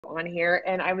on here,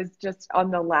 and I was just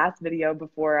on the last video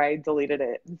before I deleted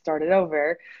it and started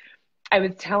over. I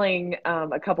was telling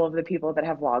a couple of the people that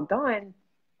have logged on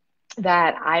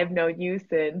that I've known you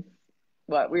since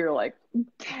what we were like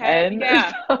 10 or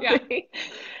Yeah, yeah. something.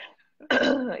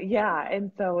 Yeah,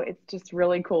 and so it's just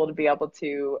really cool to be able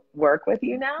to work with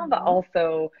you now, but Mhm.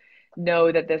 also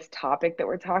know that this topic that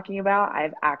we're talking about,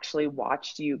 I've actually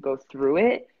watched you go through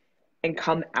it and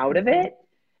come out of Mhm. it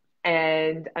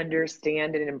and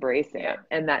understand and embrace Yeah. it.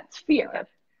 And that's That, fear.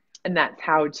 And that's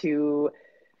how to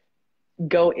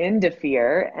go into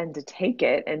fear and to take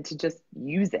it and to just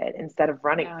use it instead of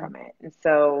running yeah. from it. And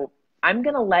so I'm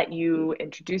going to let you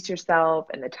introduce yourself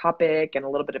and the topic and a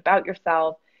little bit about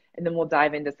yourself, and then we'll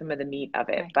dive into some of the meat of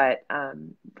it. Okay. But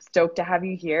stoked to have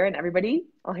you here. And everybody,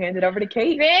 I'll hand it over to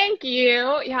Kate. Thank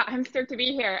you. Yeah, I'm stoked to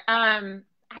be here. As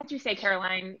you say,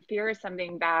 Caroline, fear is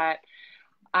something that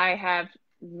I have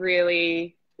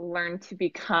really learned to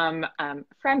become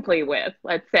friendly with,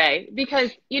 let's say,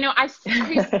 because I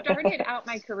started out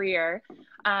my career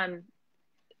um,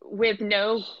 with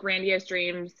no grandiose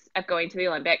dreams of going to the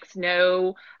Olympics.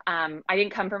 No, I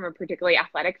didn't come from a particularly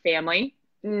athletic family.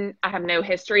 I have no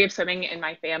history of swimming in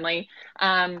my family.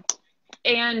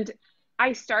 And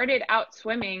I started out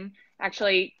swimming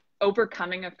actually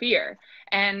overcoming a fear.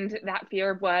 And that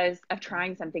fear was of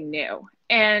trying something new.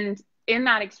 And in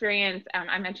that experience,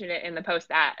 I mentioned it in the post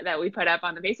that we put up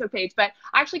on the Facebook page, but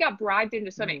I actually got bribed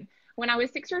into swimming. When I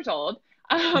was 6 years old,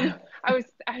 I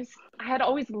had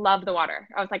always loved the water.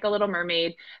 I was like a little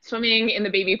mermaid swimming in the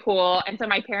baby pool. And so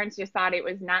my parents just thought it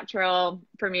was natural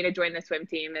for me to join the swim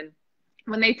team. And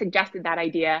when they suggested that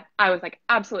idea, I was like,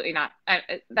 absolutely not.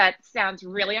 That sounds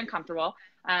really uncomfortable.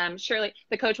 Surely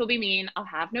the coach will be mean. I'll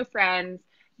have no friends.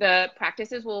 The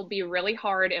practices will be really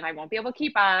hard and I won't be able to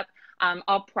keep up.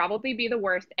 I'll probably be the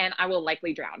worst and I will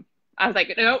likely drown. I was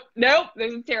like, nope, nope,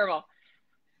 this is terrible.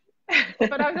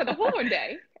 But I was at the pool one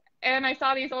day and I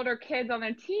saw these older kids on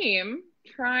the team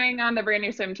trying on the brand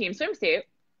new swim team swimsuit.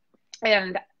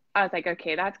 And I was like,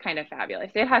 okay, that's kind of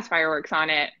fabulous. It has fireworks on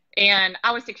it. And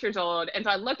I was 6 years old. And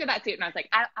so I looked at that suit and I was like,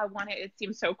 I want it. It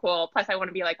seems so cool. Plus, I want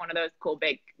to be like one of those cool,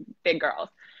 big girls.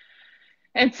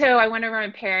 And so I went over to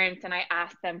my parents and I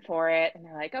asked them for it. And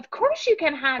they're like, of course you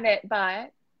can have it.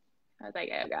 But I was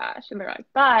like, oh gosh. And they're like,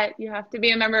 but you have to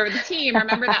be a member of the team.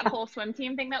 Remember that whole swim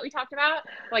team thing that we talked about?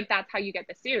 Like, that's how you get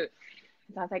the suit.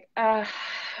 So I was like,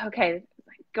 okay,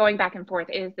 going back and forth,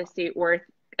 is the suit worth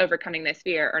overcoming this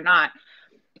fear or not?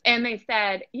 And they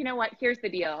said, you know what, here's the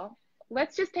deal.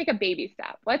 Let's just take a baby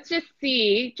step. Let's just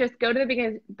go to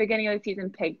the beginning of the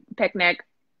season picnic,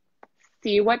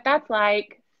 see what that's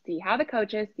like, see how the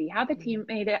coaches, see how the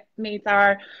teammates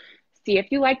are, see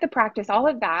if you like the practice, all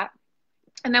of that.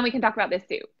 And then we can talk about this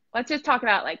too. Let's just talk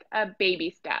about like a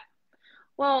baby step.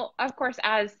 Well, of course,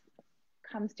 as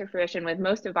comes to fruition with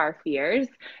most of our fears,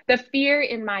 the fear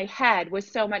in my head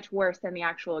was so much worse than the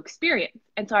actual experience.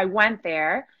 And so I went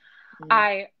there.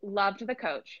 I loved the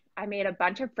coach. I made a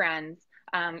bunch of friends.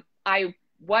 I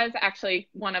was actually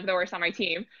one of the worst on my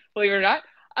team, believe it or not.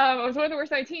 I was one of the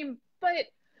worst on my team, but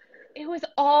it was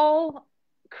all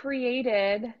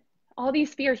created. All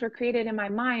these fears were created in my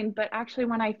mind, but actually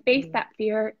when I faced that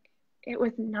fear, it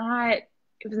was not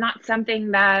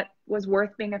something that was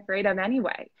worth being afraid of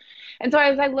anyway. And so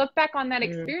as I look back on that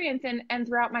experience and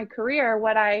throughout my career,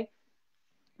 what I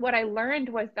learned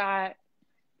was that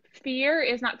fear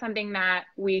is not something that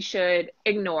we should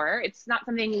ignore. It's not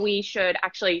something we should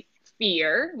actually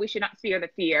fear. We should not fear the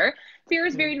fear. Fear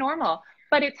is very normal,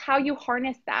 but it's how you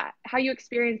harness that, how you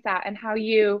experience that, and how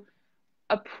you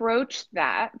approach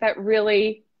that that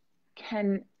really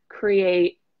can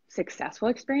create successful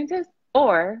experiences,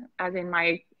 or as in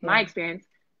my experience,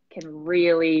 can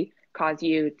really cause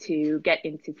you to get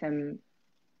into some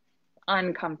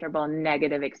uncomfortable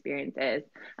negative experiences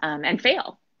and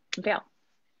fail.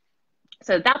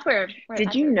 So that's where Did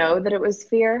that's you where. know that it was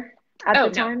fear at Oh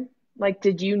the no, time? Like,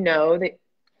 did you know that?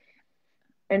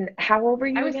 And how old were I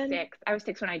you was again? 6. I was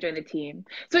 6 when I joined the team.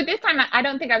 So at this time, I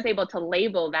don't think I was able to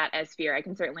label that as fear. I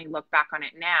can certainly look back on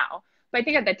it now, but I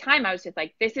think at the time I was just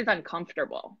like, this is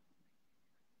uncomfortable.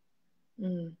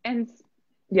 Mm. And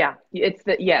Yeah,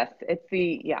 yeah,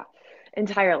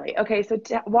 entirely. Okay, so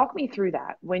walk me through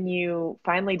that. When you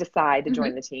finally decide to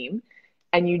join mhm, the team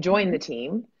and you join mhm. the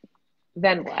team,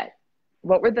 then what?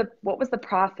 What was the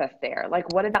process there?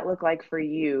 Like, what did that look like for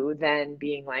you then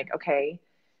being like, okay,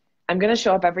 I'm going to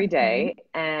show up every Mhm. day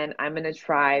and I'm going to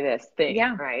try this thing,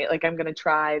 Yeah. right? Like, I'm going to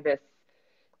try this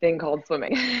thing called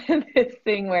swimming. This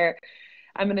thing where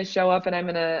I'm going to show up and I'm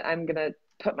going to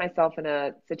put myself in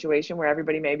a situation where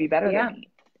everybody may be better than Yeah. me.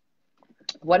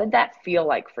 What did that feel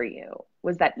like for you?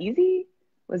 Was that easy?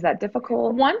 Was that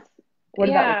difficult? Once, What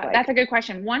did that look yeah, like? that's a good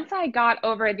question. Once I got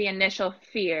over the initial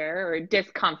fear or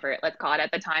discomfort, let's call it,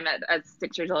 at the time, at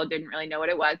 6 years old, didn't really know what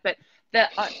it was, but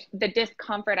the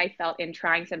discomfort I felt in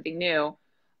trying something new,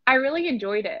 I really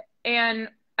enjoyed it. And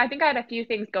I think I had a few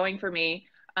things going for me.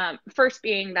 First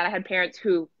being that I had parents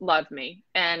who loved me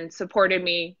and supported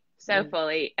me so Mm.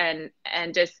 fully, and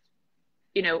just,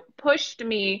 pushed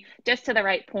me just to the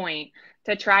right point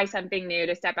to try something new,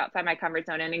 to step outside my comfort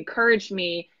zone, and encouraged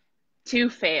me to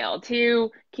fail,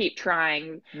 to keep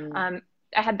trying. Mm.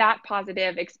 I had that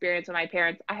positive experience with my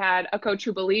parents. I had a coach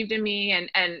who believed in me,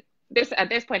 and this, at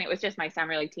this point, it was just my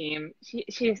summer league team.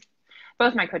 She's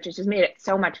both my coaches just made it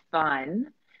so much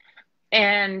fun.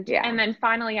 And Yeah. then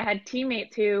finally I had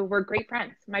teammates who were great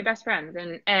friends, my best friends.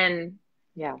 And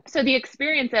Yeah. so the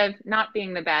experience of not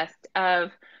being the best,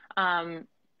 um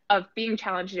of being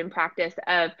challenged in practice,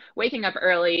 of waking up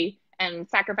early and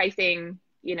sacrificing,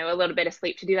 a little bit of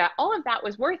sleep to do that, all of that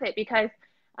was worth it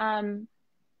um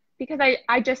because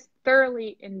I just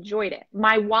thoroughly enjoyed it.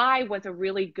 My why was a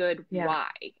really good Yeah. why.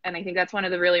 And I think that's one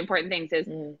of the really important things is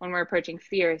Mm. when we're approaching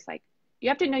fear, is like, you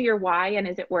have to know your why and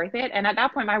is it worth it? And at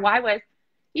that point, my why was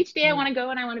each day I Mm. want to go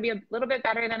and I want to be a little bit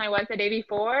better than I was the day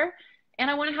before.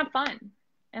 And I want to have fun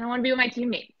and I want to be with my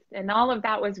teammates. And all of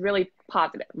that was really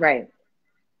positive. Right.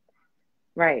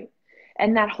 Right.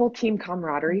 And that whole team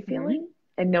camaraderie Mm-hmm. feeling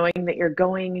and knowing that you're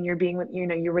going and you're being with,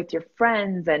 you're with your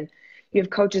friends and you have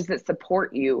coaches that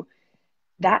support you,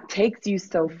 that takes you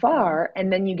so Mm-hmm. far.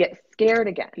 And then you get scared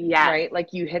again, Yes. right?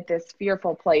 Like you hit this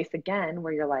fearful place again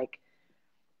where you're like,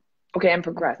 okay, I'm Mm-hmm.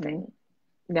 progressing.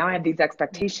 Now I have these Mm-hmm.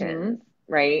 expectations,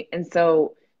 right? And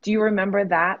so do you remember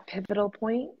that pivotal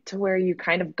point to where you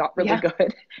kind of got really Yeah.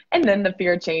 good and then the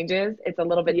fear changes? It's a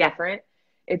little bit Yes. different.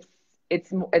 It's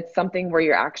it's something where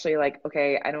you're actually like,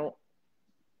 okay,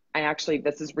 I actually,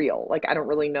 this is real. Like I don't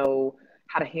really know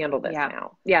how to handle this Yeah.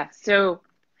 now. Yeah. So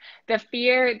there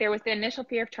was the initial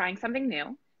fear of trying something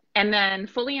new, and then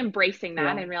fully embracing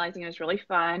that Yeah. and realizing it was really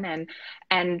fun,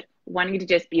 and wanting to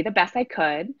just be the best I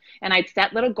could. And I'd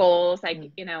set little goals, like,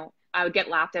 Mm. I would get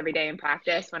lapped every day in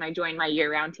practice. When I joined my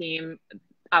year-round team,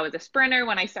 I was a sprinter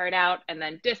when I started out, and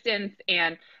then distance,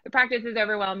 and the practices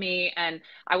overwhelmed me. And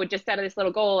I would just set this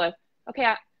little goal of, okay,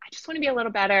 I just want to be a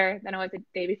little better than I was the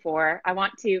day before. I don't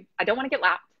want to get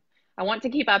lapped. I want to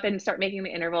keep up and start making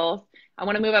the intervals. I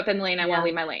want to move up in the lane. I want to Yeah.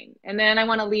 lead my lane. And then I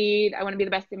want to lead. I want to be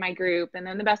the best in my group, and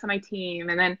then the best on my team.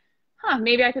 And then,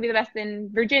 maybe I could be the best in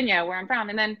Virginia, where I'm from.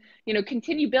 And then,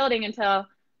 continue building until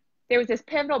there was this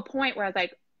pivotal point where I was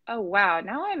like, oh, wow,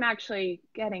 now I'm actually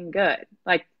getting good.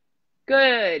 Like,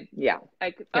 good. Yeah.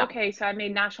 Like, Yeah. okay, so I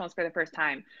made nationals for the first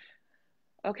time.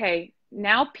 Okay,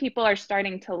 now people are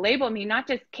starting to label me, not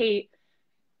just Kate,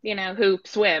 who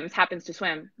happens to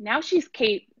swim. Now she's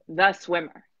Kate, the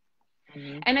swimmer.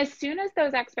 Mhm. And as soon as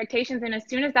those expectations and as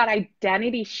soon as that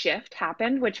identity shift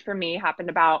happened, which for me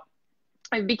happened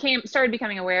started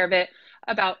becoming aware of it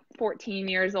about 14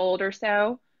 years old or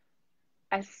so.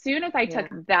 As soon as I took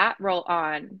Yeah. that role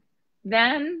on,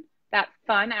 then that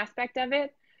fun aspect of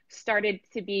it started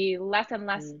to be less and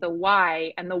less Mm. the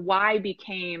why. And the why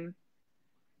became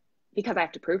because I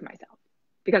have to prove myself,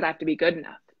 because I have to be good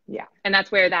enough. Yeah. And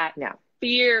that's where that Yeah.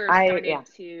 fear started Yeah.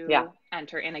 Yeah. to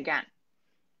enter in again.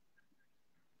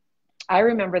 I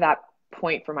remember that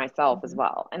point for myself as Mm-hmm.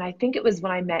 well. And I think it was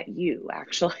when I met you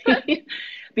actually,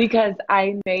 because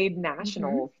I made Mm-hmm.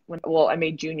 nationals well, I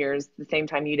made juniors the same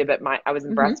time you did, but I was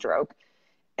in Mm-hmm. breaststroke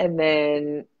and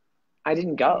then I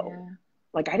didn't go. Yeah.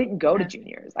 Like I didn't go to Yeah.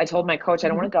 juniors. I told my coach, I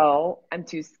don't Mm-hmm. want to go. I'm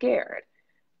too scared.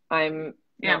 I'm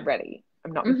Yeah. not ready.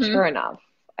 I'm not Mm-hmm. mature enough.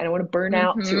 I don't want to burn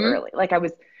out too Mm-hmm. early. Like I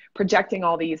was projecting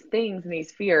all these things and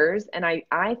these fears. And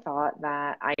I thought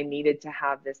that I needed to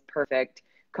have this perfect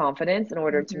confidence in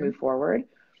order to Mm-hmm. move forward.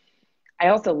 I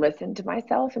also listened to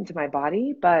myself and to my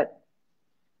body. But,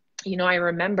 I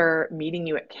remember meeting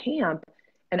you at camp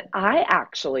and I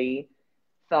actually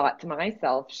thought to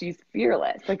myself, she's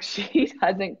fearless. Like she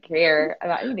doesn't care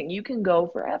about anything. You can go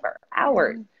forever,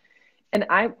 hours. Yeah.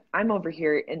 And I'm over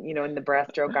here in, in the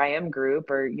breaststroke IM group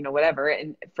or, whatever.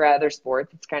 And for other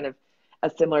sports, it's kind of a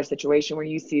similar situation where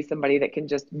you see somebody that can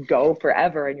just go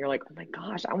forever and you're like, oh my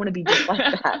gosh, I want to be just like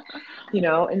that,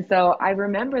 And so I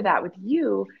remember that with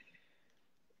you,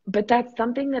 but that's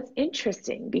something that's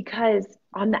interesting because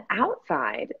on the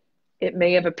outside, it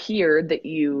may have appeared that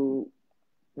you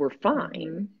were Mm-hmm.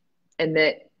 fine and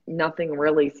that nothing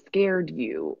really scared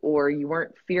you or you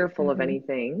weren't fearful of Mm-hmm.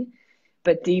 anything.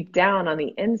 But deep down on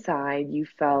the inside, you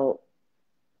felt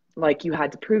like you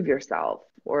had to prove yourself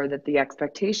or that the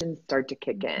expectations start to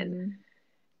kick in. Mm-hmm.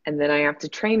 And then I have to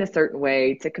train a certain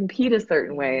way to compete a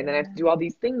certain way. And then I have to do all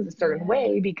these things a certain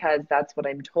way because that's what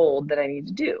I'm told that I need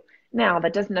to do. Now,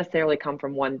 that doesn't necessarily come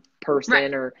from one Right.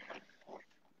 person or,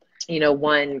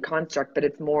 one construct, but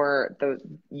it's more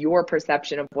your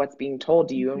perception of what's being told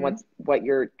to you and what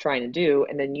you're trying to do,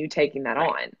 and then you taking that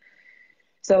on.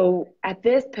 So at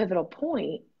this pivotal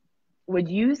point, would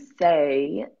you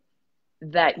say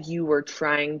that you were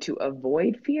trying to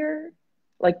avoid fear?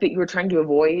 Like that you were trying to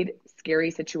avoid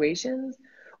scary situations?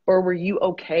 Or were you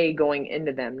okay going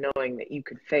into them knowing that you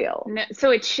could fail? No, so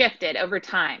it shifted over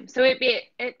time. So it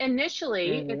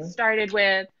initially it started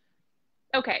with,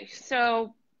 okay,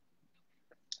 so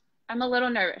I'm a little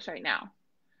nervous right now,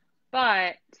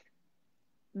 but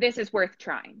this is worth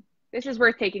trying. This is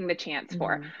worth taking the chance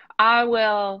for.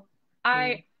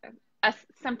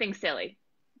 Something silly.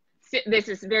 This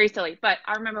is very silly, but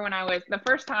I remember when the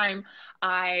first time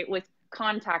I was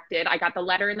contacted, I got the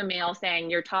letter in the mail saying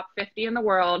you're top 50 in the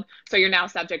world, so you're now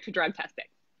subject to drug testing.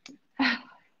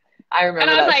 I remember. And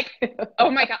I was like, oh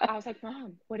my God. I was like,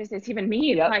 Mom, what does this even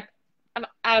mean? Yep. Like,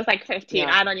 I was like 15.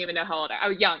 I don't even know how old I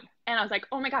was young. And I was like,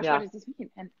 oh my gosh, what does this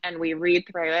mean? And we read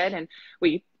through it and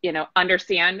we,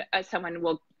 understand someone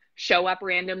will show up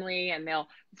randomly and they'll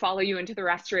follow you into the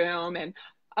restroom. And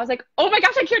I was like, oh my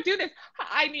gosh, I can't do this.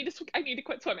 I need to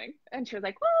quit swimming. And she was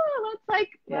like, well,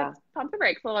 let's pump the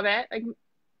brakes a little bit. Like,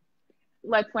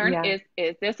 let's learn,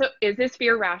 is this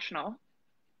fear rational?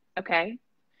 Okay.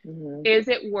 Is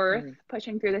it worth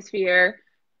pushing through this fear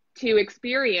to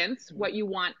experience what you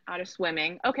want out of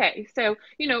swimming? Okay. So,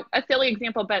 a silly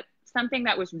example, but something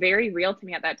that was very real to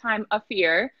me at that time, a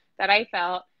fear that I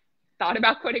thought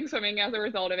about quitting swimming as a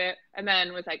result of it, and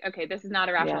then was like, okay, this is not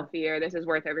a rational fear. This is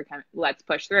worth overcoming. Let's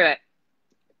push through it.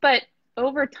 But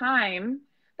over time,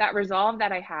 that resolve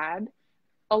that I had,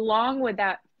 along with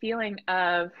that feeling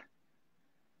of,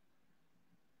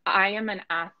 I am an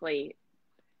athlete.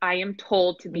 I am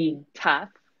told to be tough.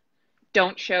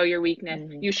 Don't show your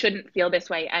weakness. You shouldn't feel this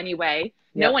way anyway.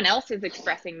 No one else is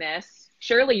expressing this.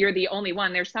 Surely you're the only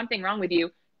one. There's something wrong with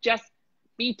you. Just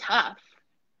be tough.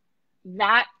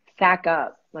 That sack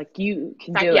up. Like you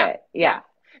can do it. Yeah.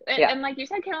 And like you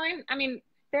said, Caroline, I mean,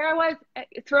 there I was,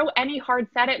 throw any hard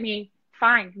set at me.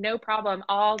 Fine. No problem.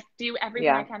 I'll do everything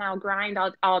I can. I'll grind.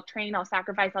 I'll train. I'll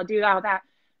sacrifice. I'll do all that.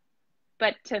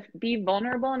 But to be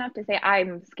vulnerable enough to say,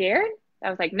 I'm scared. I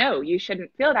was like, no, you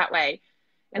shouldn't feel that way.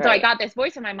 And so I got this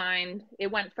voice in my mind. It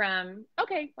went from,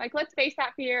 okay, like, let's face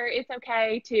that fear. It's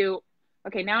okay, to,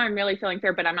 okay, now I'm really feeling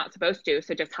fear, but I'm not supposed to.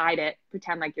 So just hide it,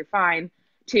 pretend like you're fine,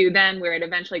 to then where it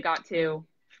eventually got to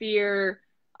fear.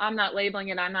 I'm not labeling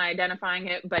it. I'm not identifying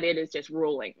it, but it is just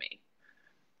ruling me.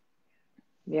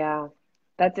 Yeah,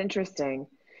 that's interesting.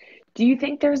 Do you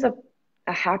think there's a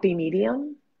happy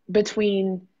medium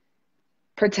between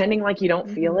pretending like you don't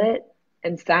feel it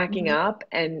and stacking up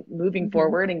and moving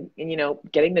forward and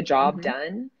getting the job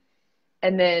done,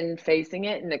 and then facing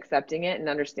it and accepting it and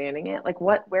understanding it? Like,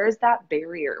 where's that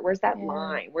barrier? Where's that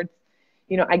line? Where,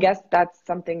 I guess that's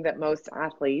something that most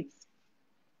athletes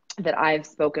that I've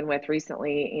spoken with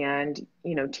recently, and,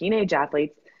 teenage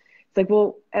athletes, it's like,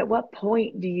 well, at what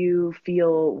point do you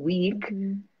feel weak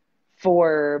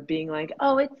for being like,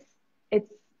 oh,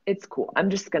 it's cool. I'm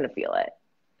just going to feel it.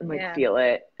 And like feel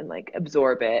it and like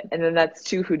absorb it, and then that's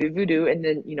too hoodoo voodoo, and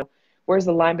then where's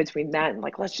the line between that and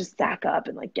like, let's just stack up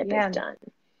and like get this done?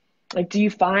 Like, do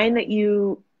you find that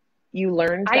you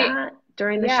learned that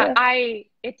during the shift?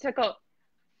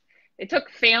 It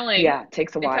took failing. It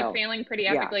takes a while. It took failing pretty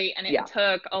epically, and it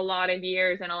took a lot of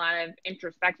years and a lot of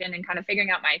introspection and kind of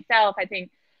figuring out myself, I think,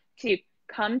 to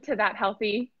come to that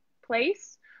healthy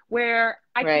place where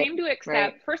I came to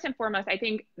accept, first and foremost, I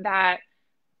think that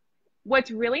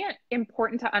what's really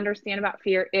important to understand about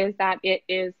fear is that it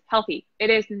is healthy.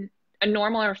 It is a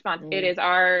normal response. It is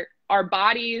our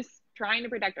bodies trying to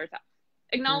protect ourselves.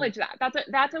 Acknowledge that.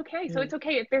 That's okay. So it's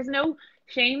okay. If there's no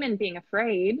shame in being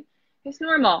afraid, it's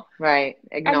normal. Right.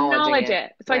 Acknowledge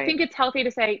it. So I think it's healthy to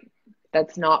say,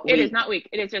 that's not weak. It is not weak.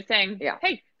 It is just saying,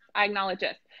 hey, I acknowledge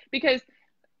this. Because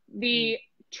the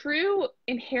true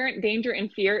inherent danger in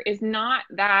fear is not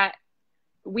that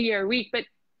we are weak,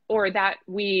 or that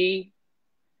we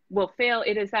will fail.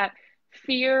 It is that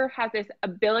fear has this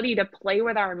ability to play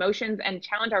with our emotions and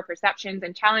challenge our perceptions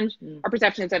and challenge our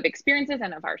perceptions of experiences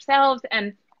and of ourselves.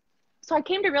 And so I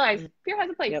came to realize fear has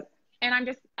a place. And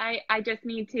I just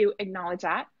need to acknowledge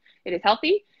that it is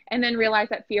healthy, and then realize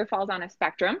that fear falls on a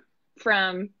spectrum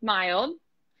from mild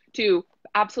to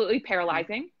absolutely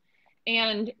paralyzing,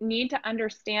 and need to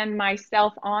understand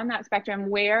myself on that spectrum,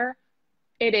 where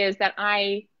it is that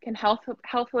I can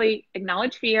healthfully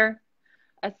acknowledge fear,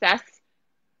 assess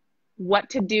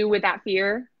what to do with that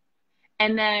fear,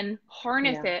 and then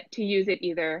harness Yeah. it to use it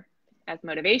either as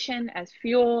motivation, as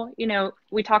fuel. You know,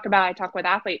 I talk with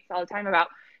athletes all the time about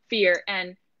fear.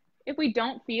 And if we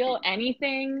don't feel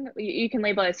anything, you can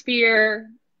label it as fear,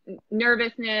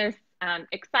 nervousness,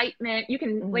 excitement. You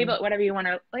can label it whatever you want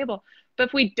to label. But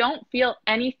if we don't feel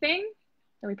anything,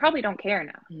 then we probably don't care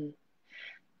now.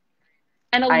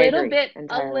 And I agree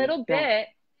entirely. a little bit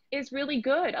is really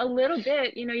good. A little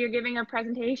bit, you know, you're giving a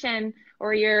presentation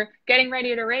or you're getting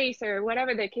ready to race or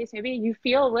whatever the case may be. You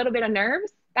feel a little bit of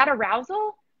nerves. That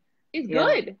arousal is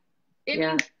good. It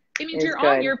means you're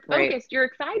on, you're focused, you're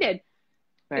excited.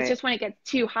 It's just when it gets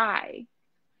too high.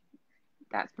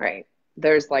 That's right.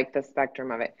 There's like the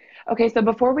spectrum of it. Okay, so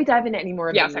before we dive into any more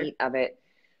of the meat of it,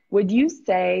 would you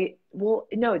say, well,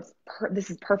 no, this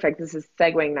is perfect. This is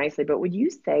segueing nicely, but would you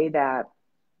say that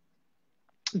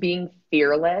being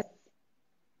fearless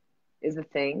is a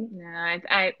thing? No,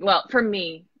 well, for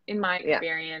me, in my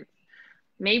experience,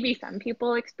 maybe some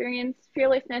people experience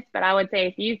fearlessness, but I would say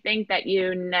if you think that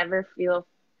you're never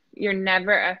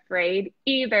afraid,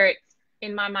 either it's,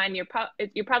 in my mind, you're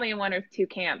probably in one or two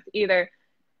camps. Either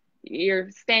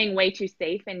you're staying way too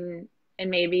safe and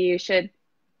maybe you should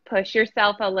push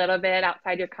yourself a little bit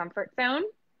outside your comfort zone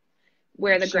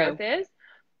where the growth is,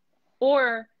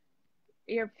 or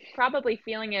you're probably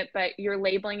feeling it, but you're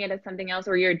labeling it as something else,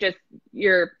 or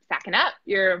you're sacking up,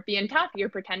 you're being tough, you're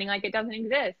pretending like it doesn't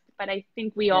exist. But I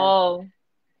think we all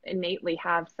innately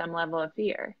have some level of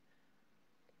fear.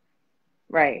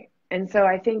 Right. And so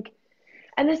I think,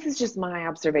 and this is just my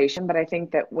observation, but I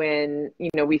think that when, you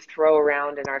know, we throw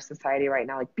around in our society right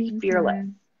now, like, be fearless,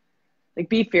 like,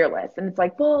 be fearless. And it's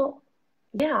like, well,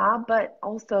 yeah, but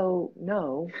also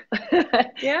no.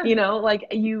 You know, like,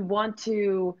 you want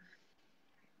to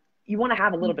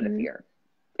have a little bit of fear.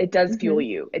 It does fuel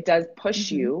you. It does push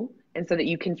you. And so that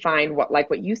you can find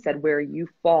what you said, where you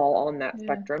fall on that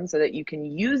spectrum, so that you can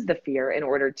use the fear in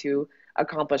order to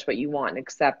accomplish what you want and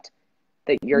accept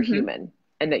that you're human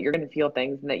and that you're going to feel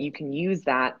things and that you can use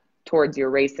that towards your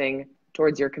racing,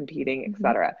 towards your competing,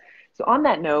 etc. So on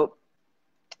that note,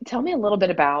 tell me a little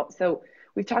bit about, so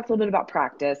we've talked a little bit about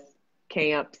practice,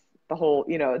 camps, the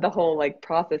whole like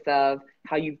process of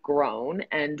how you've grown,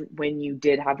 and when you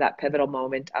did have that pivotal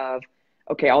moment of,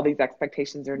 okay, all these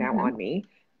expectations are now on me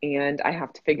and I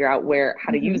have to figure out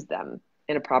how to use them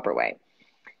in a proper way.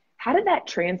 How did that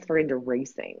transfer into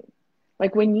racing?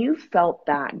 Like, when you felt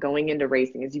that going into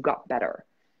racing, as you got better,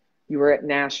 you were at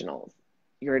nationals,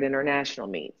 you're at international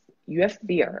meets, you have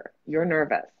fear, you're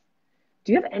nervous.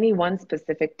 Do you have any one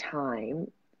specific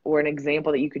time or an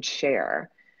example that you could share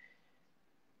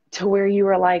to where you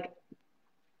were like,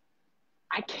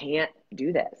 I can't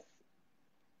do this?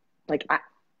 Like,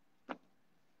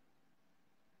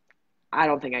 I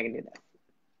don't think I can do this.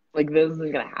 Like, this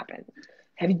isn't going to happen.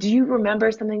 Do you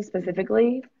remember something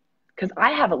specifically? Because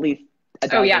I have at least a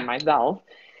dozen myself.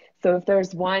 So if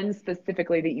there's one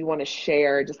specifically that you want to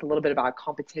share, just a little bit about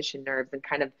competition nerves and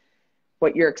kind of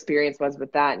what your experience was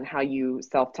with that and how you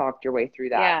self-talked your way through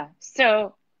that. Yeah.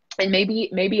 So, and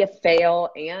maybe a fail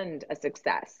and a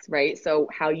success, right? So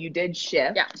how you did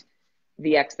shift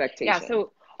the expectation. Yeah.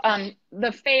 So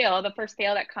the first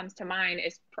fail that comes to mind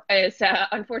is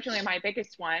unfortunately my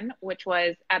biggest one, which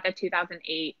was at the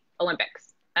 2008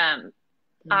 Olympics.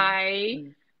 I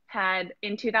had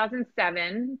in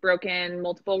 2007 broken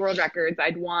multiple world records.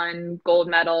 I'd won gold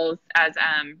medals as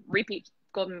repeat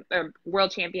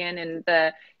world champion in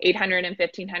the 800 and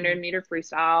 1500 meter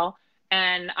freestyle.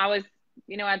 And I was,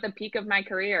 you know, at the peak of my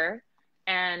career.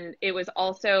 And it was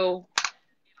also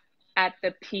at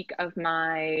the peak of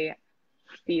my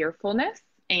fearfulness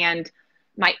and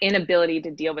my inability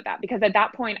to deal with that. Because at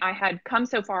that point I had come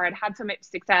so far, I'd had so much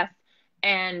success,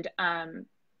 and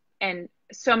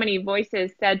so many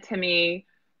voices said to me,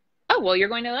 oh, well, you're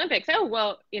going to the Olympics. Oh,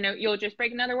 well, you know, you'll just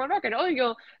break another world record.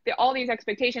 Oh, all these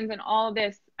expectations and all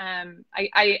this.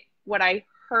 What I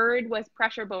heard was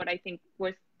pressure, but what I think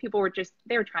was people were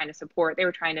they were trying to support. They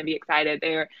were trying to be excited.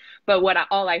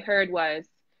 All I heard was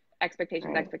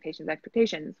expectations,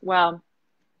 expectations. Well,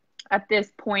 at this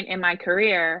point in my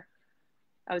career,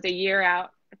 I was a year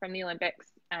out from the Olympics,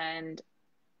 and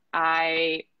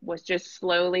I was just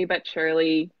slowly but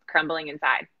surely crumbling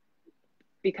inside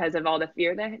because of all the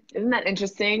fear that. Isn't that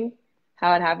interesting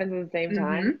how it happens at the same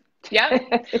time? Yeah.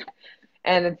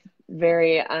 And it's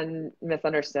very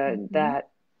misunderstood that.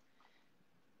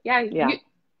 Yeah.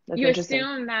 You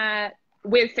assume that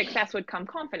with success would come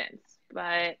confidence,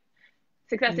 but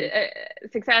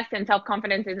success and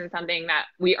self-confidence isn't something that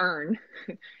we earn,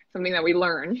 something that we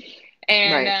learn.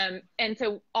 Right. And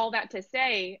so all that to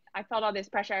say, I felt all this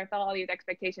pressure. I felt all these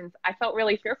expectations. I felt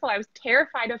really fearful. I was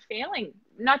terrified of failing,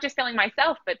 not just failing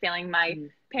myself, but failing my Mm.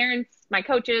 parents, my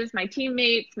coaches, my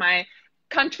teammates, my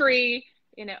country,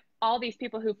 all these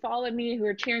people who followed me, who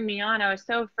were cheering me on. I was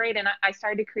so afraid. And I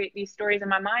started to create these stories in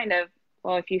my mind of,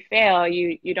 well, if you fail,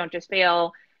 you don't just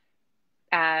fail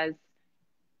as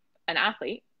an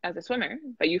athlete, as a swimmer,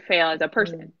 but you fail as a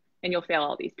person, Mm. and you'll fail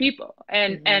all these people.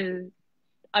 And Mm-hmm. and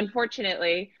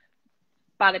unfortunately,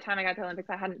 by the time I got to the Olympics,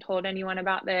 I hadn't told anyone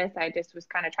about this. I just was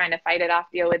kind of trying to fight it off,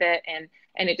 deal with it. And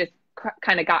it just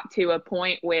kind of got to a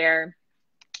point where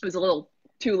it was a little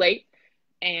too late.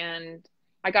 And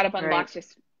I got up on Right. blocks,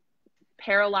 just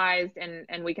paralyzed.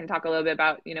 And we can talk a little bit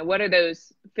about, what are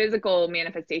those physical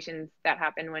manifestations that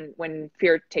happen when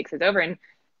fear takes us over. And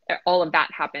all of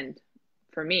that happened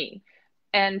for me.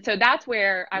 And so that's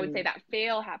where I would say Mm. that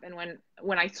fail happened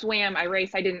when I swam, I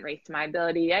raced. I didn't race to my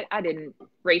ability. I didn't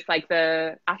race like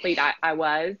the athlete I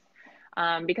was,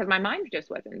 because my mind just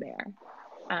wasn't there.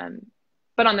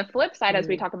 But on the flip side, as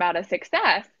we Mm. talk about a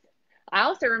success, I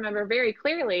also remember very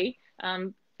clearly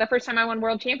the first time I won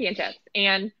world championships.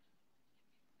 And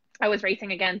I was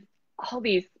racing against all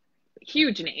these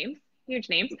huge names.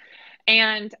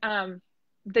 And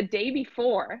the day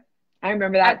before, I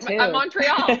remember that at too.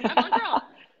 Montreal,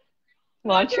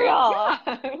 Montreal.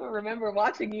 yeah. I remember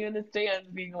watching you in the stands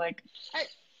being like, I,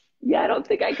 yeah, I don't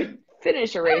think I could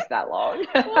finish a race that long.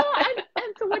 well,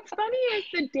 and so what's funny is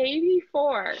the day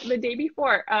before,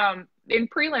 in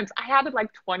prelims, I had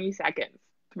like 20 seconds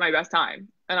to my best time,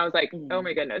 and I was like, oh Mm.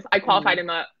 my goodness, I qualified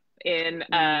Mm. in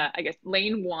Mm. I guess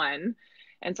lane one,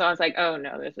 and so I was like, oh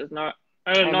no, this is not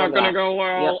I remember gonna that. go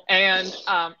Yep. well, and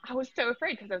I was so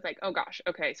afraid because I was like, oh gosh,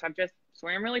 okay, so I've just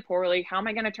swam really poorly. How am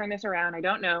I gonna turn this around? I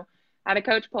don't know. I had a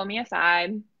coach pull me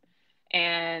aside,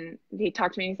 and he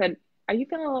talked to me and he said, are you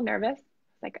feeling a little nervous?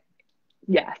 Like,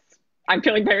 yes, I'm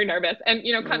feeling very nervous. And,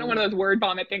 kind of one Mm. of those word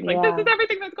vomit things, like, this is Yeah.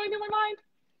 everything that's going through my mind.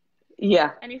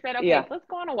 Yeah. And he said, okay, Yeah. so let's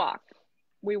go on a walk.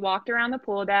 We walked around the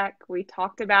pool deck. We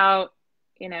talked about,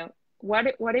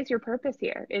 what is your purpose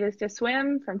here? It is to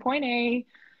swim from point A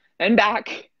and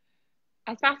back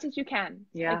as fast as you can,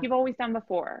 like Yeah. you've always done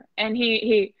before. And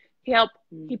he helped,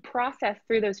 he Mm. processed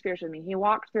through those fears with me. He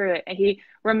walked through it, and he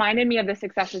reminded me of the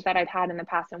successes that I'd had in the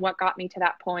past and what got me to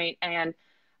that point. And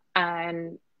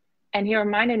he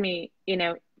reminded me,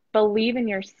 believe in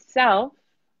yourself,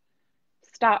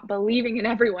 stop believing in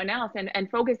everyone else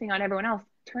and focusing on everyone else.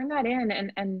 Turn that in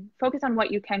and focus on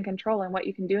what you can control and what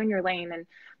you can do in your lane.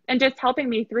 And just helping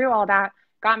me through all that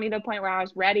got me to a point where I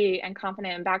was ready and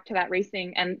confident and back to that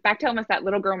racing and back to almost that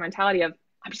little girl mentality of,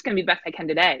 I'm just going to be the best I can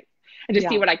today and just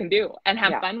see Yeah. what I can do and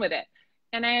have Yeah. fun with it.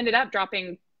 And I ended up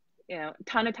dropping, a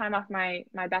ton of time off my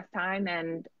best time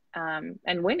and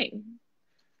winning.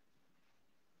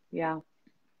 Yeah.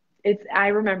 I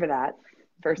remember that,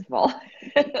 first of all.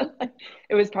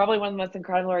 It was probably one of the most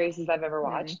incredible races I've ever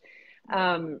watched.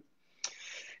 And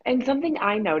something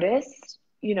I noticed,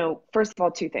 first of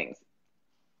all, two things.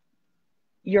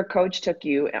 Your coach took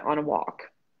you on a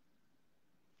walk,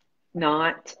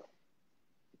 not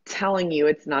telling you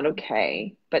it's not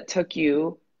okay, but took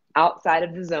you outside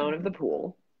of the zone of the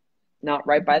pool, not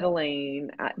right by the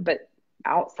lane, but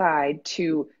outside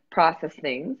to process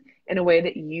things in a way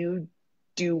that you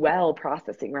do well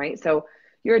processing, right? So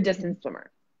you're a distance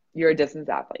swimmer, you're a distance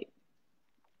athlete.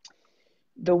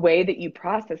 The way that you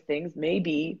process things may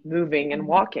be moving and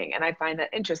walking. And I find that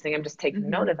interesting. I'm just taking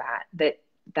note of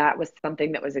that was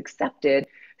something that was accepted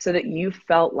so that you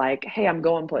felt like, hey, I'm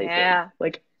going places. Yeah.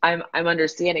 Like I'm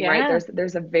understanding, right?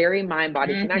 There's a very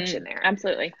mind-body connection there.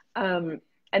 Absolutely.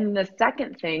 And the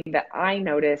second thing that I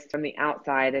noticed from the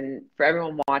outside, and for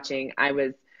everyone watching, I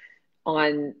was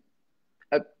on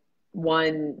a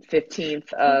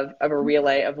 1/15th of a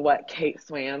relay of what Kate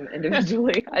swam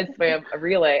individually. I swam a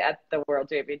relay at the World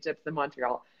Championships in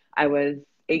Montreal. I was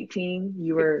 18,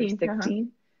 you were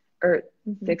 16 or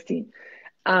 16.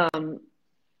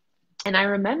 And I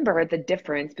remember the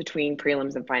difference between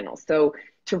prelims and finals. So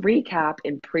to recap,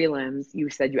 in prelims, you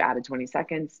said you added 20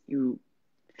 seconds, you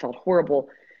felt horrible.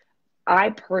 I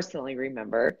personally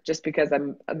remember, just because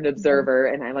I'm an observer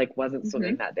and I wasn't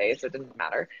swimming that day, so it didn't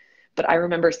matter. But I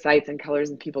remember sights and colors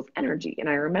and people's energy. And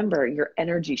I remember your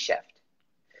energy shift.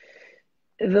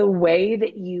 The way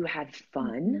that you had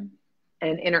fun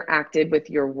and interacted with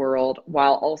your world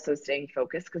while also staying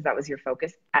focused, because that was your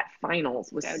focus at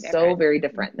finals, was so very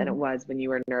different than it was when you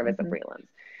were nervous at prelims.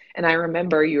 And I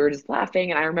remember you were just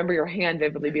laughing, and I remember your hand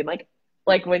vividly being like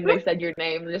when they said your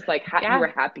name, just you were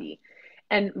happy.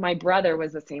 And my brother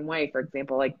was the same way. For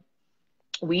example,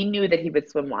 we knew that he would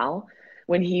swim well,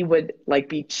 when he would like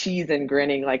be cheese and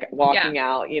grinning, like walking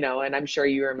out, you know, and I'm sure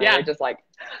you remember just like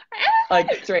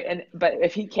straight. And, but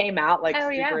if he came out like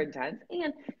super intense,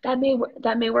 and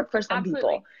that may work for some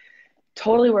people.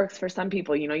 Totally works for some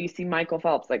people. You know, you see Michael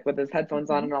Phelps, like with his headphones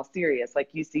on and all serious, like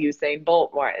you see Usain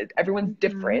Bolt, everyone's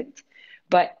different.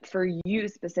 But for you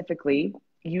specifically,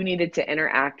 you needed to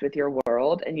interact with your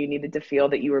world, and you needed to feel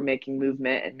that you were making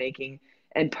movement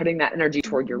and putting that energy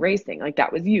toward your racing. Like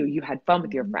that was you. You had fun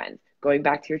with your friends. Going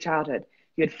back to your childhood,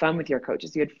 you had fun with your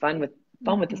coaches. You had fun with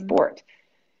the sport.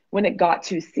 When it got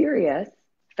too serious,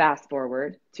 fast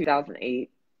forward 2008,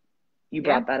 you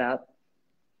brought that up.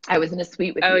 I was in a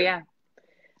suite with you. Oh yeah.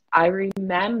 I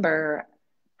remember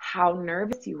how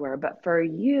nervous you were, but for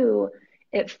you,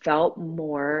 it felt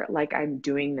more like I'm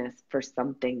doing this for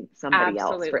somebody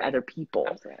else, for other people,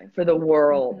 for the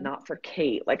world, not for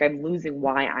Kate. Like I'm losing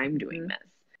why I'm doing this,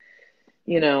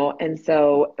 you know? And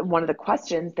so one of the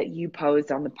questions that you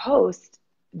posed on the post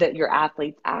that your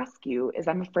athletes ask you is,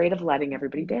 I'm afraid of letting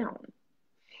everybody down.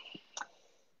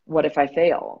 What if I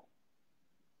fail?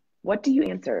 What do you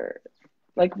answer?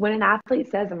 Like when an athlete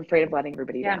says, I'm afraid of letting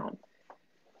everybody down.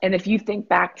 And if you think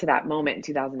back to that moment in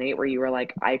 2008 where you were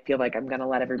like, I feel like I'm going to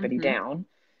let everybody down,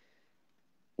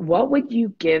 what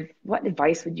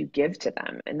advice would you give to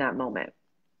them in that moment?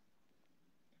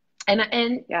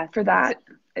 And for that,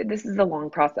 this is a long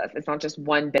process. It's not just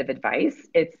one bit of advice.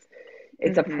 It's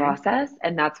a process.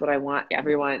 And that's what I want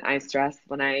everyone. I stress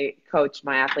when I coach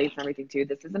my athletes and everything too,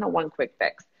 this isn't a one quick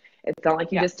fix. It's not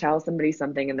like you just tell somebody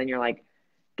something and then you're like,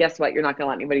 guess what? You're not going to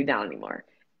let anybody down anymore.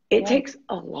 It takes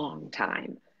a long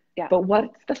time. Yeah. But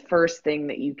what's the first thing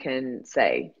that you can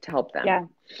say to help them? Yeah.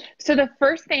 So the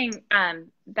first thing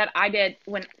that I did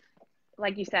when,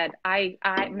 like you said,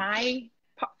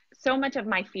 so much of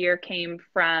my fear came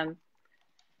from,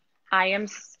 I am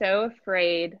so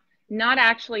afraid, not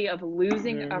actually of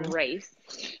losing a race,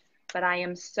 but I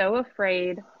am so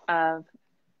afraid of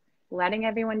letting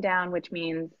everyone down, which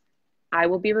means I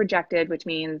will be rejected, which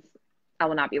means I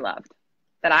will not be loved,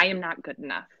 that I am not good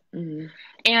enough. And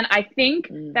I think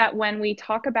that when we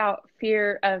talk about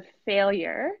fear of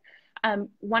failure,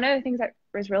 one of the things that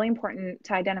is really important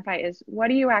to identify is, what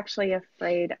are you actually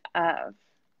afraid of?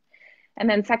 And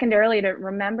then secondarily, to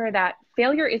remember that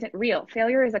failure isn't real.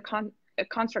 Failure is a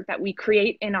construct that we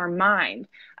create in our mind.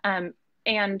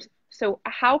 And so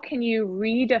how can you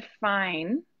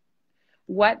redefine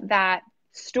what that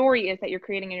story is that you're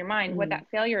creating in your mind, what that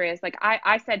failure is? Like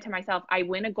I said to myself, I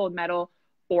win a gold medal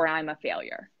or I'm a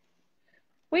failure.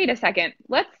 Wait a second.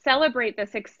 Let's celebrate the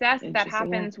success that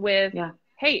happens with,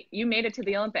 hey, you made it to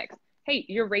the Olympics. Hey,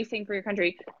 you're racing for your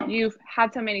country. You've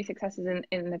had so many successes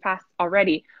in the past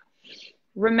already.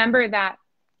 Remember that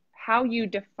how you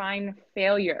define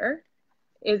failure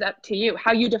is up to you.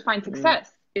 How you define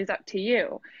success is up to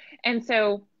you. And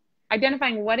so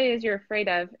identifying what it is you're afraid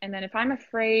of. And then if I'm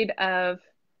afraid of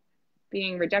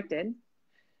being rejected,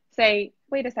 say,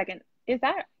 wait a second, is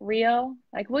that real?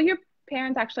 Like, will your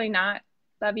parents actually not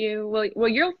love you? Will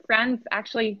your friends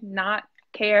actually not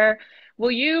care?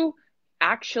 Will you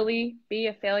actually be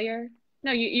a failure?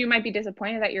 No, you might be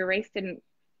disappointed that your race didn't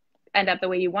end up the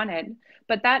way you wanted,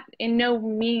 but that in no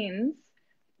means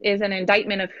is an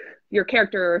indictment of your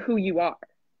character or who you are.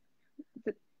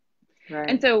 Right.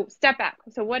 And so step back.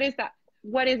 So what is that?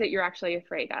 What is it you're actually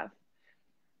afraid of?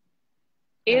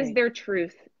 Is there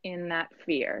truth in that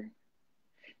fear?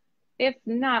 If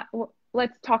not,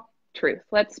 let's talk truth.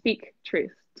 Let's speak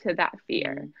truth to that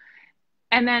fear.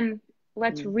 And then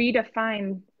let's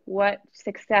redefine what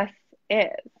success is.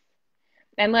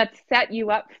 And let's set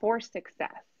you up for success.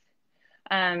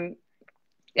 And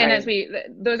as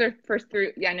those are first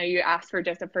through, I know you asked for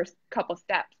just the first couple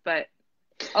steps, but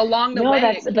along the way,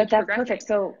 that's perfect.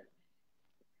 So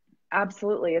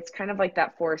absolutely. It's kind of like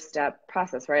that 4-step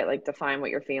process, right? Like define what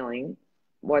you're feeling.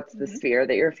 What's the sphere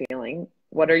that you're feeling?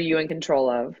 What are you in control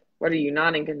of? What are you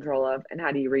not in control of? And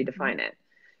how do you redefine it?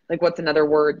 Like what's another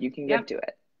word you can give to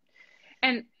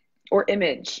it? Or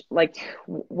image, like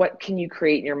what can you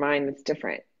create in your mind that's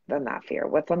different than that fear?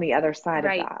 What's on the other side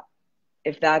of that?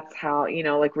 If that's how,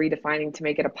 like redefining to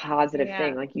make it a positive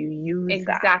thing, like you use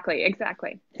that. Exactly.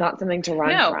 It's not something to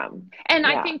run from. And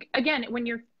I think, again, when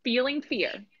you're feeling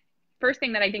fear, first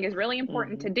thing that I think is really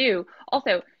important to do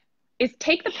also is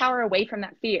take the power away from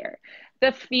that fear.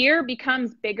 The fear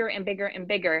becomes bigger and bigger and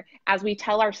bigger as we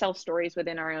tell ourselves stories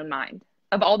within our own mind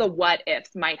of all the what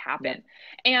ifs might happen.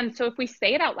 And so if we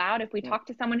say it out loud, if we talk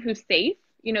to someone who's safe,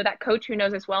 that coach who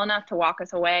knows us well enough to walk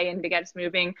us away and to get us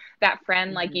moving, that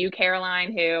friend like you,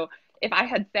 Caroline, who if I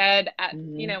had said, I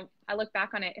look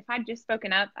back on it, if I'd just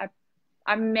spoken up,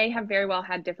 I may have very well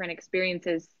had different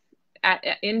experiences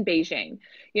in Beijing,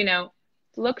 you know,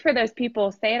 look for those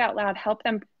people, say it out loud, help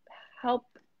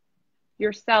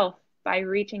yourself by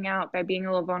reaching out, by being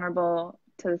a little vulnerable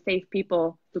to the safe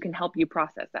people who can help you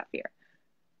process that fear.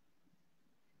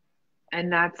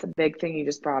 And that's a big thing you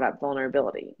just brought up,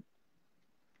 vulnerability.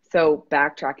 So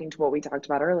backtracking to what we talked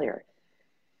about earlier,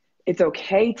 it's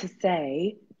okay to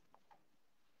say,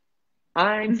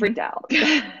 I'm freaked out.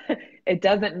 It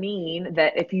doesn't mean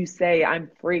that if you say I'm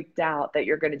freaked out that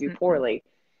you're going to do poorly.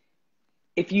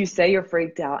 If you say you're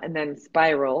freaked out and then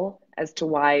spiral as to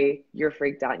why you're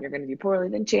freaked out and you're going to do poorly,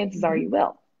 then chances are you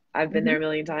will. I've been there a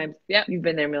million times. Yep. You've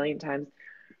been there a million times.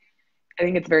 I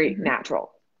think it's very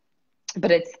natural.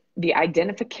 But it's the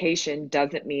identification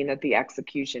doesn't mean that the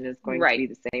execution is going to be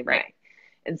the same way.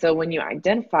 And so when you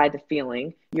identify the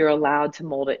feeling, you're allowed to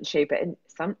mold it and shape it.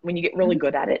 And when you get really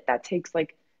good at it, that takes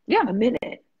like a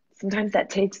minute. Sometimes that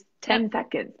takes 10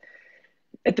 seconds.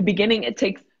 At the beginning, it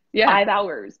takes 5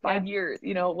 hours, 5 years,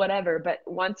 you know, whatever. But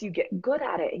once you get good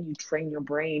at it and you train your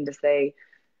brain to say,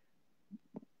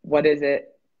 what is it?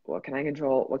 What can I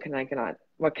control? What can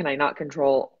I not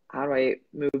control? How do I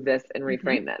move this and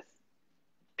reframe this?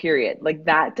 Period. Like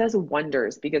that does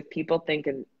wonders because people think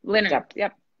in linear,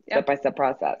 step-by-step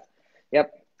process.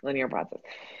 Linear process.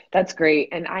 That's great.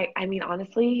 And I mean,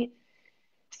 honestly,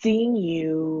 seeing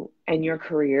you and your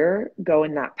career go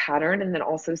in that pattern and then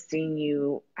also seeing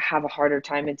you have a harder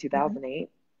time in 2008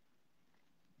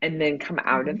 and then come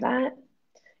out of that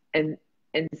and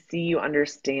see you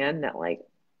understand that like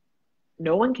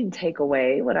no one can take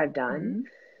away what I've done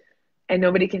and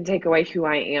nobody can take away who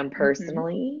I am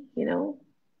personally, you know?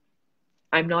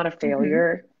 I'm not a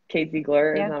failure. Kate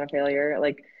Ziegler is not a failure.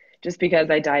 Like just because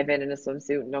I dive in a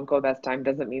swimsuit and don't go best time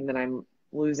doesn't mean that I'm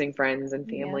losing friends and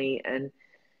family and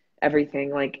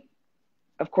everything. Like,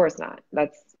 of course not.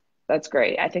 That's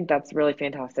great. I think that's really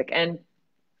fantastic. And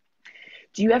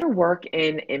do you ever work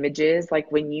in images?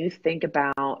 Like when you think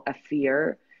about a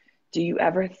fear, do you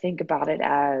ever think about it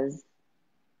as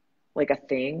like a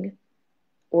thing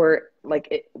or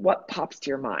like what pops to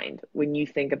your mind when you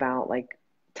think about like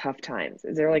tough times?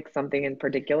 Is there like something in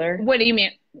particular? What do you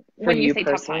mean when you say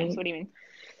tough times? What do you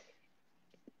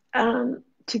mean?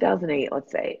 2008,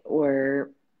 let's say, or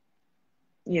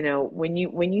you know, when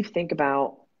you think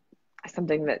about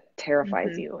something that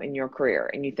terrifies you in your career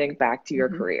and you think back to your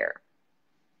career,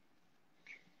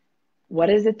 what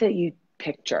is it that you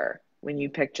picture when you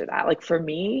picture that? Like for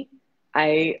me,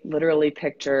 I literally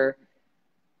picture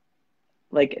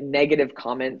like negative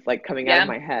comments like coming out of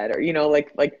my head or, you know,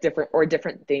 like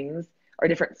different things or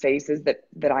different faces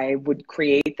that I would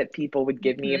create that people would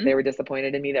give me if they were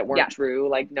disappointed in me that weren't true.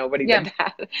 Like nobody did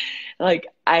that. Like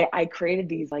I created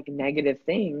these like negative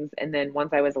things. And then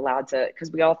once I was allowed to,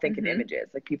 cause we all think in images,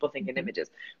 like people think in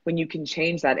images, when you can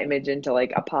change that image into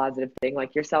like a positive thing,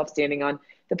 like yourself standing on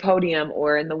the podium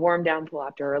or in the warm down pool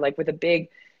after, or like with a big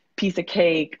piece of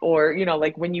cake, or, you know,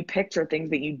 like when you picture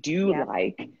things that you do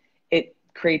like, it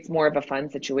creates more of a fun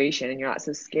situation and you're not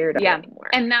so scared of it anymore.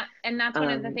 And that's one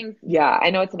of the things. Yeah, I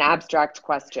know it's an abstract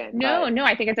question. No,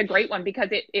 I think it's a great one because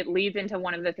it leads into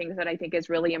one of the things that I think is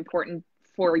really important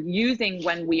for using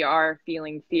when we are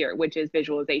feeling fear, which is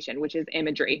visualization, which is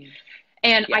imagery.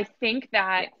 And I think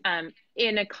that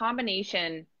in a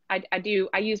combination, I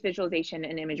use visualization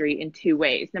and imagery in two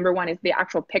ways. Number one is the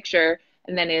actual picture,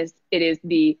 and then it is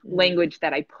the language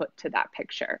that I put to that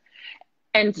picture.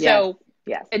 And so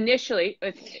initially,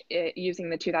 using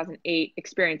the 2008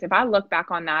 experience, if I look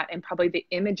back on that and probably the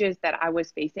images that I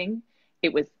was facing,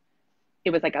 it was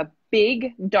like a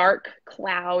big dark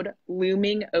cloud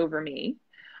looming over me,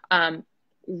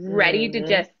 ready to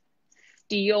just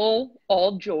steal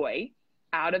all joy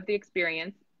out of the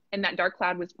experience. And that dark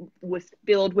cloud was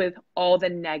filled with all the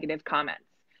negative comments.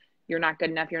 You're not good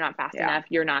enough. You're not fast enough.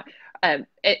 You're not, and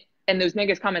those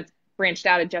negative comments branched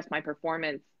out of just my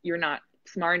performance. You're not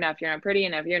smart enough. You're not pretty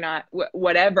enough. You're not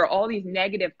whatever. All these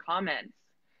negative comments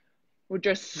would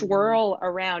just swirl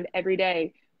around every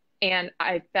day. And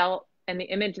I felt, and the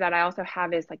image that I also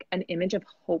have is like an image of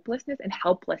hopelessness and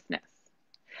helplessness.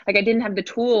 Like I didn't have the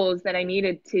tools that I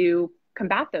needed to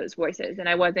combat those voices. And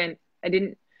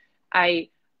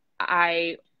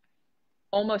I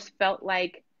almost felt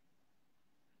like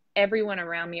everyone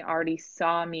around me already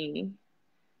saw me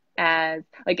as,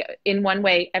 like, in one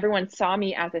way, everyone saw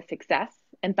me as a success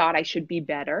and thought I should be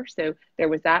better. So there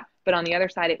was that. But on the other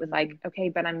side, it was like, okay,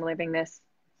 but I'm living this,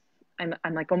 I'm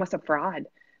like almost a fraud,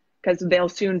 because they'll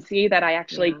soon see that I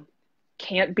actually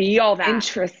can't be all that.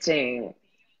 Interesting.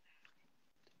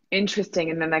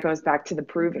 And then that goes back to the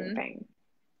proving thing.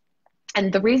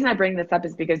 And the reason I bring this up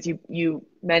is because you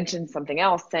mentioned something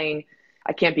else, saying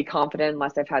I can't be confident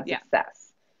unless I've had Yeah.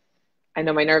 success. I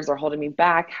know my nerves are holding me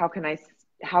back. How can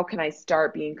I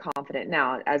start being confident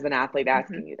now as an athlete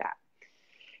asking you that?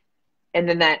 And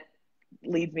then that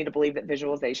leads me to believe that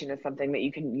visualization is something that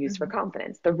you can use for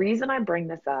confidence. The reason I bring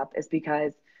this up is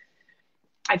because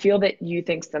I feel that you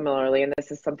think similarly, and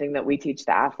this is something that we teach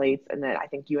the athletes and that I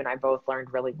think you and I both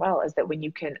learned really well, is that when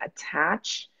you can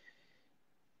attach,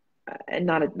 and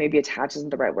not maybe attach isn't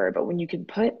the right word, but when you can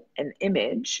put an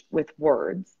image with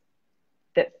words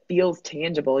that feels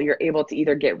tangible, you're able to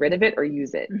either get rid of it or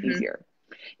use it easier.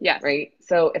 Yes. Right?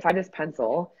 So if I have this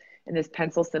pencil and this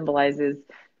pencil symbolizes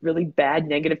really bad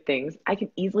negative things, I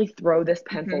can easily throw this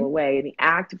pencil away. And the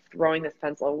act of throwing this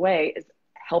pencil away is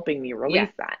helping me release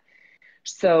that.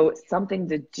 So something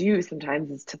to do sometimes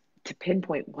is to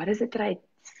pinpoint, what is it that I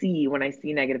see when I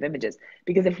see negative images?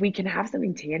 Because if we can have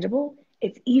something tangible,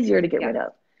 it's easier to get rid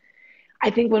of. I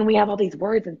think when we have all these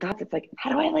words and thoughts, it's like, how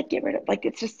do I get rid of,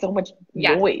 it's just so much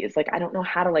noise. I don't know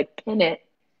how to pin it,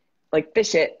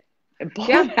 fish it and pull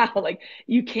it out.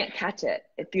 You can't catch it.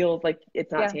 It feels like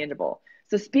it's not tangible.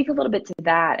 So speak a little bit to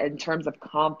that in terms of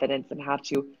confidence and how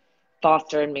to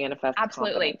foster and manifest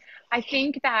Absolutely. confidence. I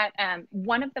think that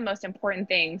one of the most important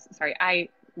things, I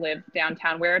live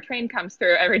downtown where a train comes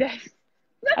through every day.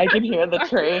 I can hear the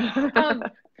train.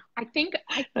 I think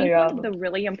one of the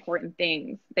really important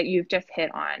things that you've just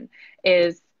hit on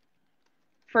is,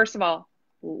 first of all,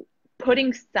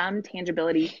 putting some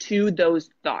tangibility to those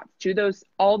thoughts, to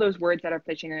all those words that are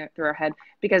fishing through our head,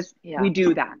 because we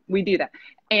do that.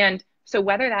 And so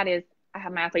whether that is, I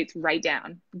have my athletes write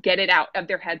down, get it out of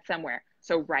their head somewhere.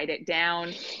 So write it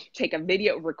down, take a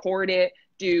video, record it,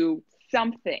 do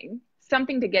something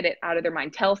to get it out of their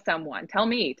mind. Tell someone, tell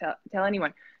me, tell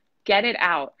anyone, get it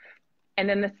out. And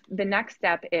then the next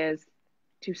step is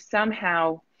to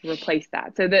somehow replace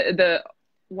that. So the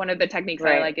one of the techniques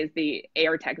I like is the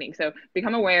AIR technique. So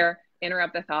become aware,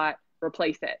 interrupt the thought,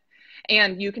 replace it.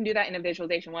 And you can do that in a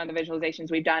visualization. One of the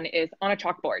visualizations we've done is on a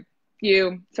chalkboard.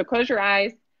 So close your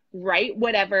eyes, write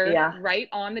whatever, write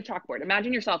on the chalkboard.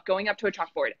 Imagine yourself going up to a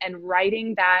chalkboard and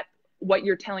writing that, what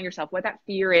you're telling yourself, what that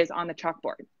fear is on the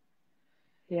chalkboard.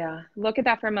 Yeah. Look at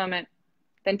that for a moment,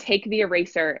 then take the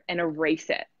eraser and erase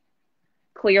it.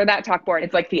 Clear that chalkboard.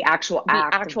 It's like the actual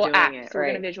act of doing it. So we're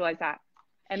going to visualize that.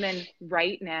 And then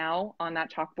right now on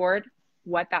that chalkboard,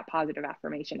 what that positive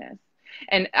affirmation is.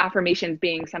 And affirmations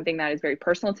being something that is very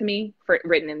personal to me,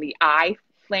 written in the I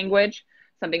language,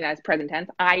 something that is present tense.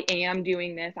 I am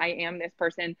doing this. I am this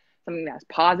person. Something that's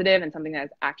positive and something that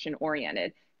is action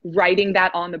oriented. Writing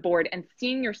that on the board and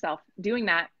seeing yourself doing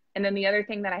that. And then the other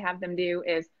thing that I have them do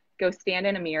is go stand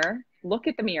in a mirror, look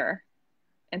at the mirror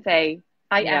and say,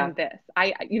 I am this.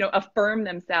 Affirm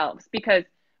themselves, because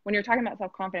when you're talking about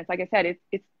self-confidence, like I said,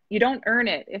 it's you don't earn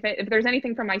it. If there's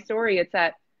anything from my story, it's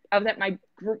that I was at my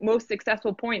most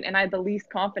successful point and I had the least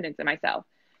confidence in myself.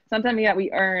 Something that we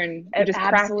earn, you just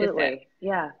practice it.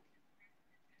 Yeah.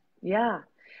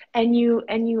 And you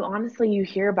honestly, you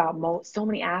hear about so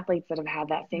many athletes that have had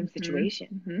that same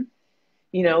situation.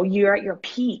 You're at your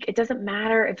peak. It doesn't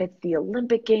matter if it's the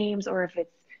Olympic Games or if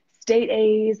it's state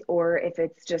A's or if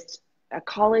it's just a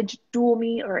college dual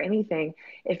meet or anything.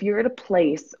 If you're at a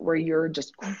place where you're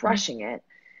just crushing it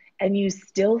and you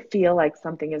still feel like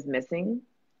something is missing,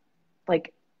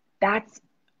 that's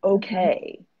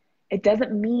okay. It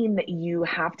doesn't mean that you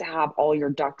have to have all your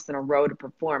ducks in a row to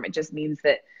perform. It just means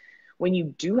that when you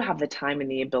do have the time and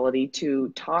the ability to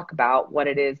talk about what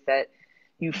it is that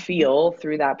you feel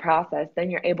through that process,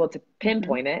 then you're able to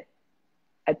pinpoint it,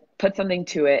 put something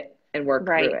to it, and work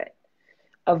through it.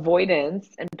 Avoidance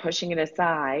and pushing it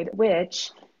aside,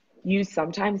 which you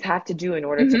sometimes have to do in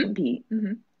order to compete.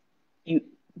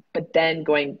 But then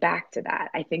going back to that,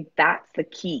 I think that's the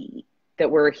key that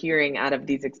we're hearing out of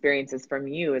these experiences from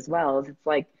you as well. Is it's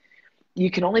like you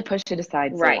can only push it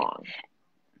aside so long.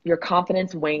 Your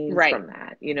confidence wanes from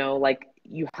that.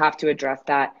 You have to address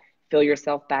that, fill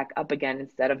yourself back up again,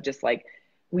 instead of just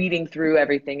weeding through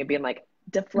everything and being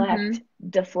deflect.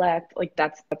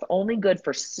 That's only good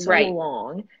for so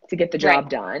long to get the job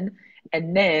done.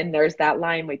 And then there's that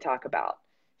line we talk about: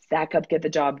 stack up, get the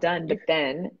job done, but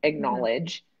then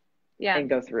acknowledge and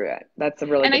go through it. That's a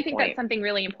really good I think point. that's something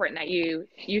really important that you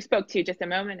spoke to just a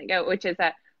moment ago, which is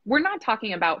that we're not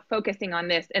talking about focusing on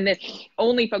this and this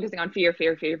only focusing on fear.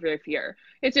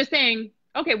 It's just saying,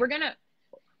 okay,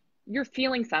 you're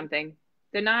feeling something.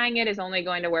 Denying it is only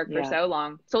going to work for so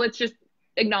long. So let's just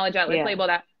acknowledge that. Let's label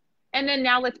that. And then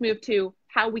now let's move to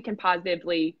how we can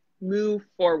positively move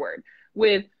forward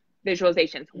with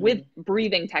visualizations, with Mm.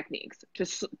 breathing techniques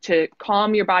to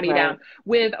calm your body Right. down,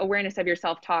 with awareness of your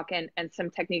self-talk and some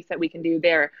techniques that we can do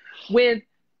there, with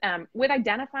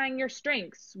identifying your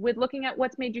strengths, with looking at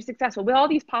what's made you successful, with all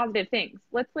these positive things.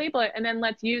 Let's label it, and then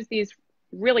let's use these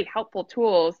really helpful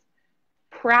tools,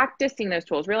 practicing those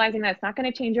tools, realizing that it's not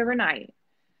going to change overnight,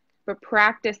 but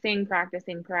practicing,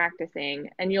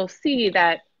 and you'll see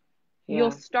that you'll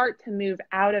Yeah. start to move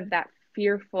out of that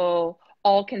fearful,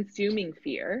 all-consuming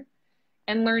fear,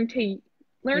 and learn to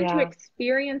Yeah.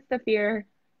 experience the fear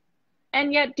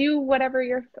and yet do whatever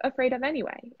you're afraid of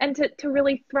anyway, and to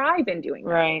really thrive in doing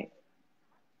that. Right.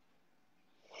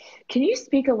 Can you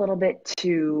speak a little bit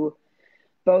to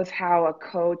both how a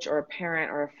coach or a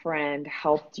parent or a friend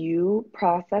helped you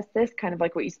process this, kind of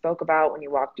like what you spoke about when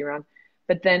you walked around,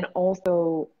 but then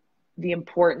also the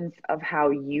importance of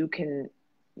how you can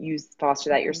foster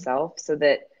that Mm-hmm. yourself, so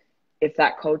that if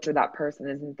that coach or that person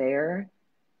isn't there,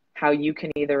 how you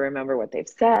can either remember what they've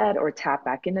said or tap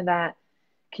back into that.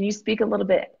 Can you speak a little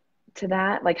bit to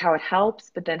that, like how it helps,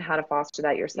 but then how to foster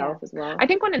that Yeah. yourself as well? I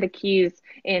think one of the keys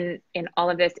in all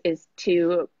of this is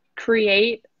to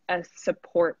create a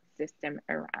support system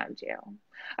around you,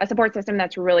 a support system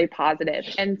that's really positive.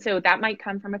 And so that might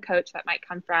come from a coach, that might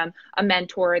come from a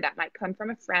mentor, that might come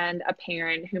from a friend, a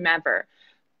parent, whomever.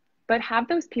 But have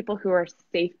those people who are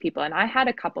safe people. And I had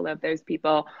a couple of those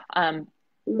people.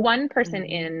 One person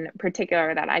Mm-hmm. in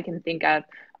particular that I can think of,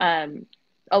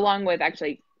 along with,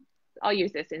 actually, I'll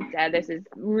use this instead. This is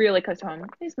really close to home.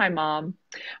 Is my mom.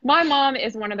 My mom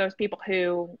is one of those people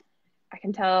who I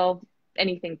can tell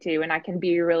anything to, and I can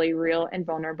be really real and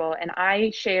vulnerable. And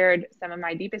I shared some of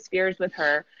my deepest fears with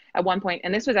her at one point,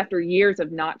 and this was after years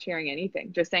of not sharing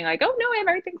anything, just saying like, "Oh no,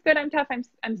 everything's good. I'm tough.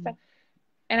 I'm stuff."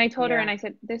 And I told her, and Yeah. I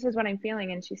said, "This is what I'm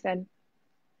feeling," and she said,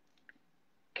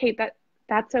 "Kate,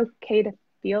 that's okay to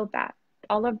feel that.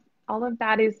 All of all of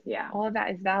that is Yeah. all of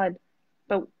that is valid,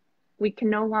 but we can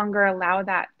no longer allow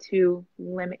that to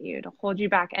limit you, to hold you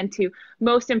back, and to,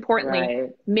 most importantly,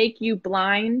 Right. make you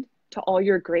blind to all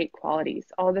your great qualities,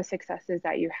 all the successes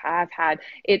that you have had.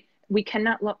 We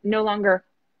cannot no longer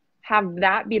have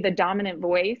that be the dominant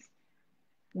voice,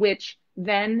 which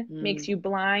then makes Mm. you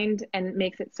blind and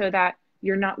makes it so that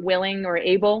you're not willing or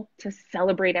able to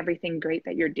celebrate everything great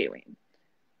that you're doing."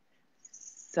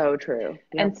 So true.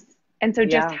 And Yep. and so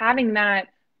just Yeah. having that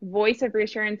voice of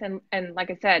reassurance and like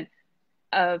I said,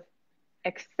 of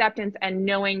acceptance, and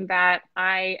knowing that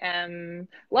I am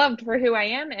loved for who I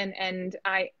am, and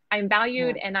I'm Yeah.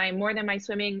 valued, and I'm more than my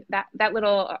swimming. That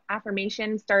little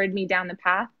affirmation started me down the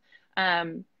path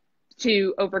um,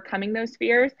 to overcoming those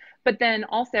fears. But then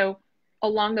also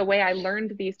along the way, I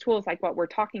learned these tools like what we're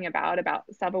talking about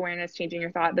self-awareness, changing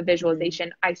your thought, the Mm.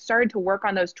 visualization. I started to work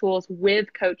on those tools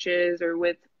with coaches or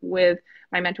with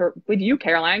my mentor, with you,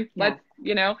 Caroline.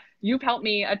 Yeah. You've helped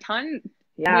me a ton.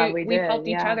 Yeah, we We've did. helped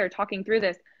each Yeah. other talking through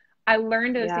this. I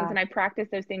learned those things Yeah. and I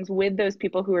practiced those things with those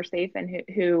people who were safe and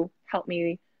who helped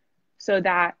me, so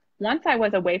that once I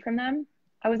was away from them,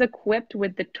 I was equipped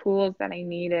with the tools that I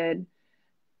needed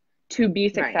to be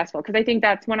Right. successful. Because I think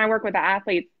that's when I work with the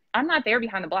athletes, I'm not there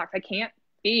behind the blocks. I can't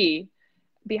be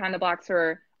behind the blocks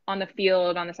or on the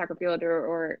field, on the soccer field,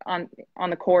 or on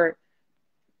the court.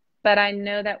 But I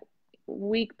know that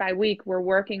week by week, we're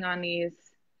working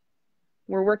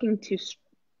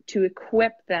to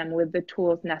equip them with the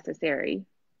tools necessary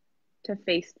to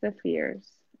face the fears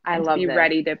I and to love be this.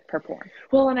 ready to perform.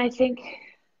 Well, and I think,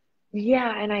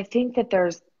 yeah, and I think that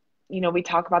there's, we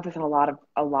talk about this in a lot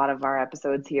of our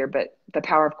episodes here, but the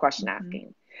power of question Mm-hmm.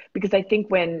 asking. Because I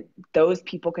think when those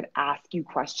people could ask you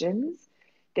questions,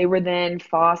 they were then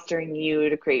fostering you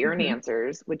to create your own Mm-hmm.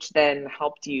 answers, which then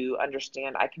helped you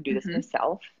understand I can do this Mm-hmm.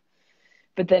 myself.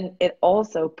 But then it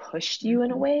also pushed you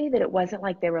in a Mm-hmm. way that it wasn't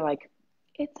like they were like,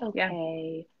 it's Yeah.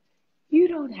 okay. You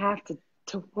don't have to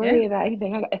Yeah. worry about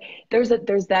anything. There's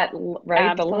that,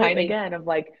 right? The line Absolutely. again of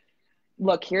like,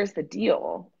 look, here's the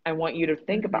deal. I want you to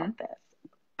think Mm-hmm. about this.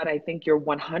 But I think you're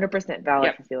 100% valid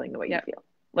Yep. for feeling the way you Yep. feel.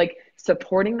 Like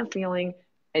supporting the feeling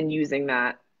and using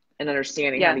that and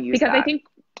understanding how Yeah. to use Because I that. think,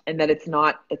 And that it's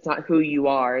not who you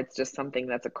are. It's just something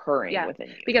that's occurring yeah, within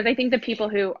you. because I think the people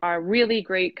who are really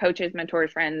great coaches,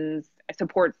 mentors, friends,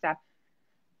 support staff,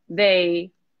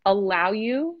 they allow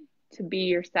you to be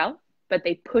yourself, but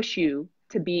they push you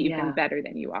to be even Yeah. better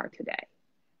than you are today.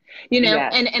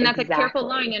 Yes, And that's a careful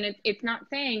line. exactly. And it's not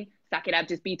saying suck it up,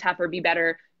 just be tough or be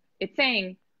better. It's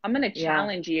saying I'm going to Yeah.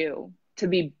 challenge you to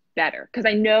be better, because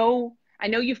I know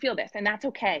you feel this, and that's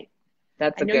okay.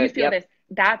 That's I a know you good, feel yep. this,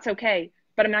 that's okay.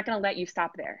 But I'm not going to let you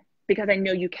stop there, because I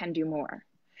know you can do more.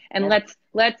 And Yep.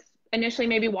 let's initially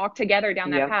maybe walk together down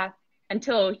that Yep. path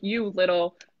until you,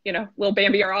 little little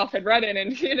Bambi are off and running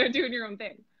and, doing your own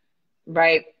thing.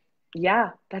 Right.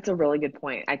 Yeah, that's a really good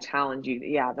point. I challenge you.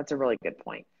 Yeah, that's a really good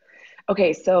point.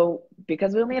 Okay, so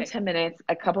because we only have Okay. 10 minutes,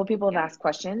 a couple of people have Yeah. asked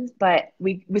questions, but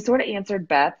we sort of answered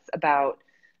Beth's about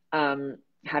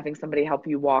having somebody help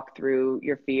you walk through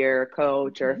your fear, a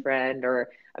coach or a Mhm. friend or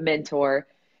a mentor,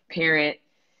 parent.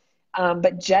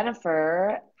 But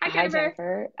Jennifer, Hi, hi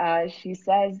Jennifer. Jennifer, she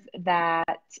says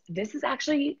that this is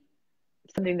actually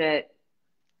something that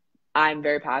I'm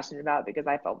very passionate about because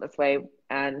I felt this way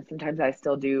and sometimes I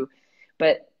still do.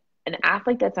 But an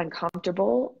athlete that's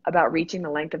uncomfortable about reaching the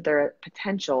length of their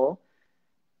potential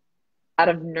out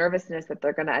of nervousness that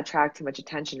they're going to attract too much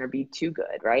attention or be too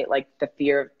good, right? Like the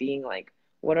fear of being like,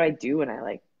 what do I do when I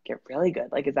like get really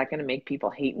good? Like, is that going to make people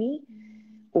hate me?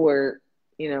 Or,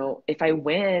 if I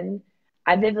win,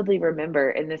 I vividly remember,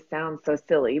 and this sounds so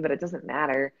silly, but it doesn't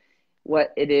matter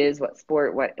what it is, what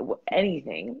sport, what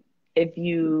anything. If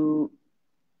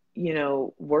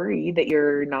worry that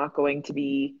you're not going to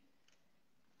be,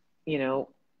 you know,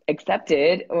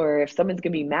 accepted, or if someone's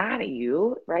going to be mad at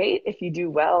you, right? If you do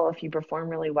well, if you perform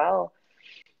really well,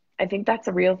 I think that's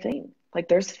a real thing. Like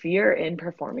there's fear in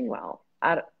performing well.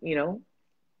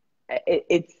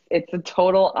 It's a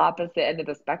total opposite end of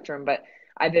the spectrum, but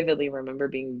I vividly remember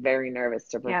being very nervous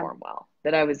to Yeah. perform well,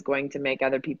 that I was going to make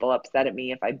other people upset at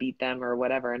me if I beat them or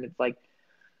whatever. And it's like,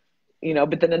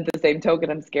 but then at the same token,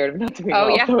 I'm scared of not doing Oh,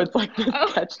 well. yeah. So it's like this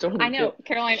Oh, catch I 22. know.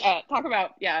 Caroline, talk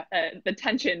about, the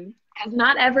tension. Because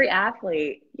not every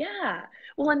athlete, yeah.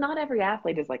 Well, and not every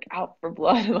athlete is like out for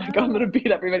blood and like, I'm going to No.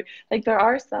 beat everybody. Like there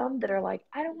are some that are like,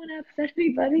 I don't want to upset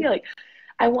anybody. Like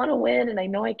I want to win and I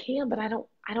know I can, but I don't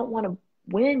want to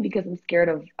win because I'm scared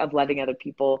of letting other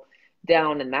people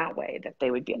down in that way that they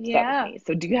would be upset with Yeah, me.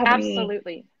 So do you have any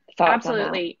absolutely. thoughts on that?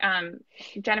 Absolutely.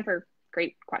 Jennifer,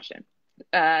 great question.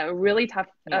 A Yeah, it's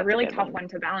a really good tough one. one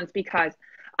to balance because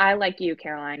I, like you,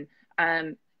 Caroline,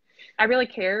 um, I really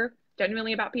care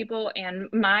genuinely about people, and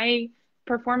my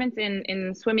performance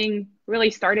in swimming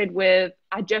really started with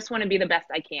I just want to be the best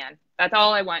I can. That's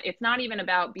all I want. It's not even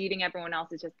about beating everyone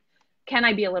else. It's just can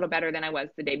I be a little better than I was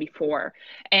the day before?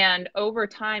 And over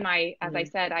time, as I Mm-hmm.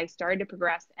 said, I started to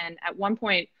progress. And at one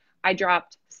point, I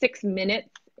dropped 6 minutes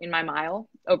in my mile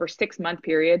over 6 month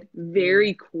period. Mm-hmm.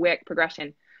 Very quick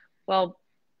progression. Well,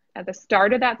 at the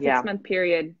start of that six Yeah. month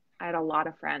period, I had a lot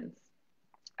of friends.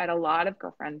 I had a lot of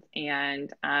girlfriends,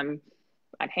 and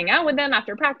I'd hang out with them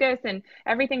after practice, and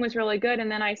everything was really good. And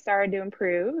then I started to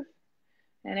improve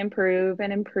and improve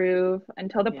and improve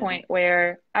until the Yeah. point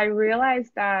where I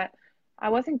realized that I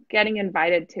wasn't getting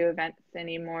invited to events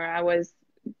anymore. I was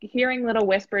hearing little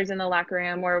whispers in the locker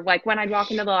room, or like when I'd walk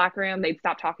into the locker room, they'd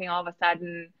stop talking all of a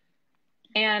sudden.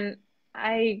 And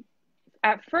I,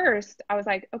 at first, I was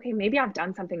like, okay, maybe I've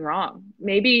done something wrong.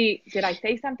 Maybe did I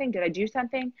say something? Did I do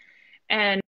something?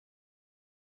 And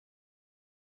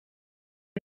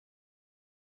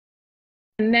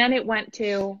then it went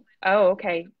to, oh,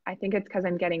 okay, I think it's because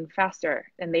I'm getting faster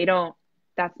and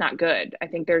that's not good. I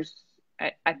think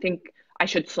I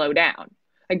should slow down.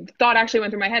 Like, thought actually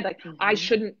went through my head, like, I Mm-hmm.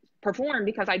 shouldn't perform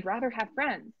because I'd rather have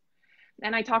friends.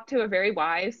 And I talked to a very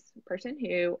wise person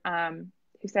who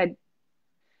said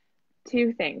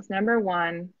two things. Number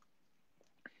one,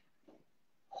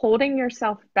 holding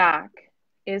yourself back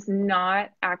is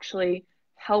not actually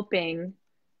helping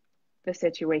the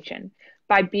situation.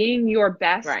 By being your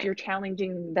best, Right. you're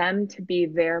challenging them to be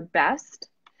their best.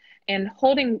 And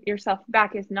holding yourself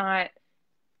back is not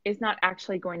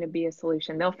actually going to be a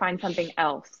solution. They'll find something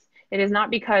else. It is not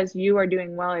because you are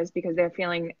doing well, it's because they're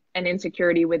feeling an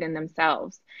insecurity within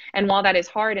themselves. And while that is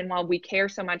hard, and while we care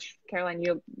so much, Caroline,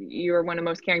 you're one of the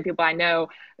most caring people I know.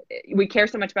 We care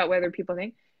so much about what other people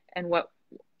think and what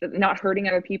not hurting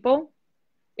other people.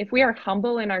 If we are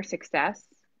humble in our success,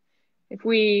 if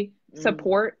we Mm,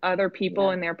 support other people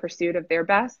yeah, in their pursuit of their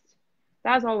best,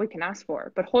 that's all we can ask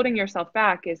for. But holding yourself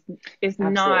back is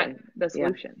not absolutely. the Yeah.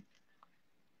 solution.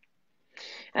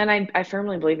 And I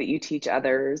firmly believe that you teach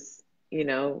others,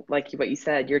 like what you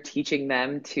said, you're teaching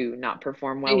them to not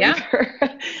perform well Yeah.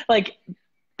 either. Like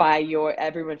by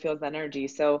everyone feels that energy.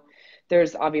 So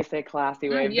there's obviously a classy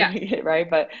way of Yes. doing it, right?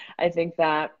 But I think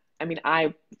that, I mean,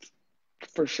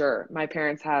 for sure, my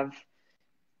parents have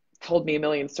told me a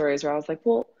million stories where I was like,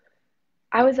 well,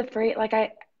 I was afraid, like,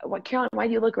 Caroline, why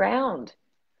do you look around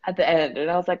at the end?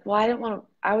 And I was like, well, I didn't want to,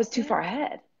 I was too Yeah. far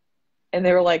ahead. And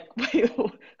they were like, wait,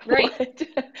 Right.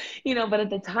 what? But at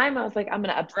the time I was like, I'm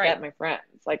going to Right. upset my friends.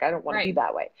 Like, I don't want to be Right.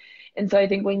 that way. And so I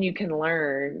think when you can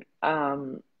learn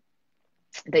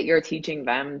that you're teaching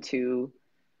them to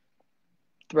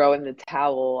throw in the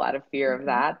towel out of fear of Hmm.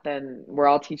 that, then we're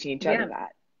all teaching each other Yeah.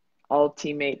 that all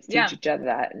teammates teach Yeah. each other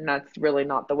that. And that's really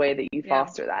not the way that you Yeah.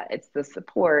 foster that. It's the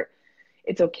support.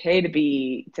 It's okay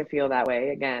to feel that way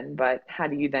again, but how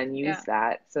do you then use Yeah.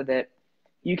 that so that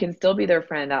you can still be their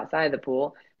friend outside the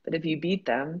pool, but if you beat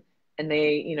them and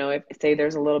they, if say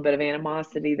there's a little bit of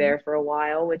animosity Mhm. there for a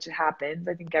while, which happens,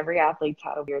 I think every athlete's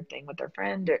had a weird thing with their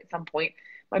friend at some point.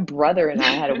 My brother and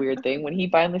I had a weird thing when he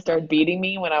finally started beating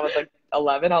me when I was like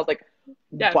 11. I was like,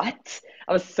 Yes. what?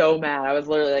 I was so mad. I was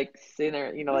literally like sitting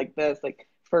there, like this, like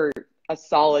for a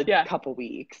solid Yeah. couple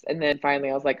weeks. And then finally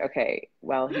I was like, okay,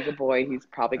 well, he's a boy. He's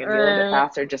probably going to be a little bit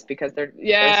faster just because they're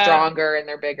Yeah. stronger and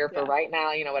they're bigger for Yeah. right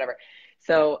now, whatever.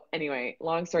 So anyway,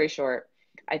 long story short,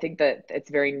 I think that it's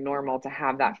very normal to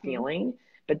have that feeling,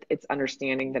 but it's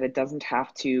understanding that it doesn't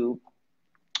have to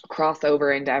cross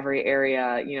over into every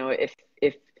area.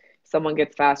 If someone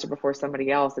gets faster before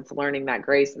somebody else, it's learning that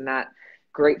grace and that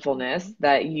gratefulness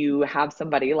that you have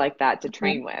somebody like that to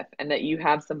train with and that you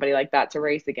have somebody like that to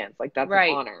race against. Like that's an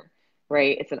Right. honor,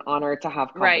 right? It's an honor to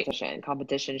have Right. competition.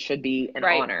 Competition should be an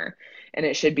Right. honor and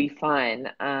it should be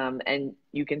fun. And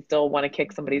you can still want to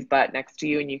kick somebody's butt next to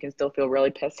you and you can still feel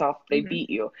really pissed off if they beat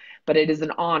you. But it is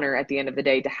an honor at the end of the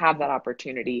day to have that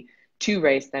opportunity to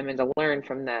race them and to learn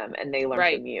from them and they learn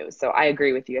Right. from you. So I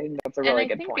agree with you. I think that's a really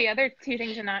good point. And I think the other two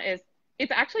things in that is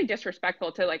it's actually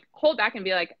disrespectful to like hold back and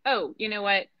be like, oh, you know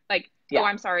what? Like, oh,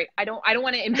 I'm sorry. I don't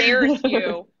want to embarrass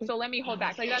you. So let me hold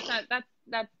back. Like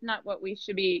that's not what we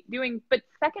should be doing. But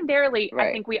secondarily,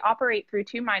 I think we operate through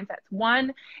two mindsets.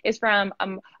 One is from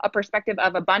a perspective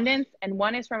of abundance and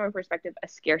one is from a perspective of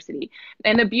scarcity.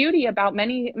 And the beauty about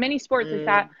many sports is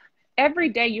that every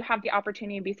day you have the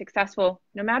opportunity to be successful,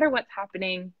 no matter what's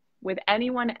happening with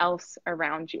anyone else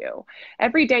around you.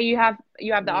 Every day you have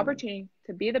the opportunity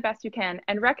to be the best you can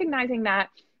and recognizing that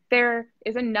there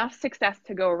is enough success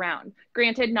to go around.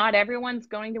 Granted, not everyone's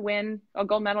going to win a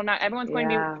gold medal, not everyone's going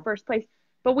to be first place,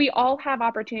 but we all have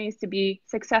opportunities to be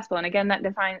successful. And again, that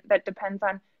depends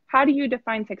on how do you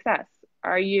define success?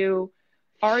 Are you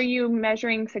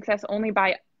measuring success only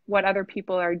by what other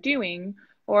people are doing,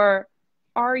 or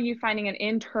are you finding an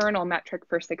internal metric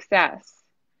for success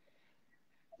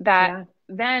that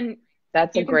then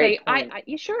that's you a can great say,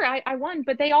 point. I won,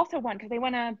 but they also won because they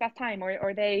won a best time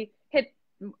or they hit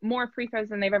more free throws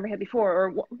than they've ever hit before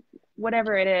or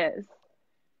whatever it is.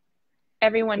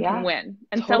 Everyone can win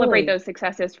and celebrate those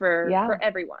successes for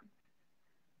everyone.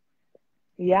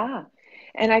 Yeah.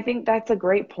 And I think that's a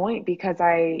great point because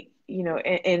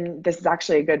and this is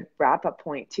actually a good wrap up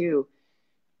point too.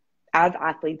 As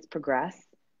athletes progress,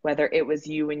 whether it was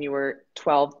you when you were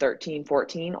 12, 13,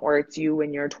 14, or it's you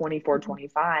when you're 24,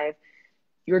 25,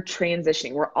 you're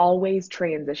transitioning. We're always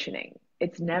transitioning.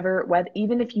 It's never,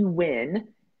 even if you win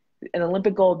an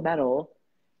Olympic gold medal,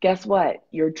 guess what?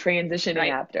 You're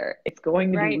transitioning after. It's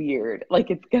going to be weird.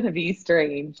 Like it's going to be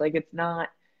strange. Like it's not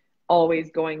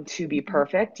always going to be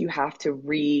perfect. You have to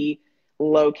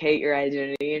relocate your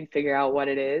identity and figure out what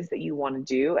it is that you want to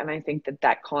do. And I think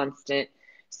that constant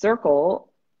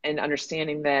circle and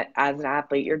understanding that as an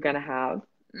athlete, you're going to have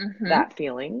that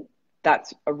feeling.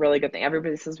 That's a really good thing.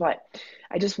 Everybody says, what?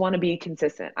 I just want to be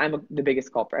consistent. I'm the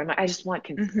biggest culprit. I just want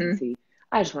consistency.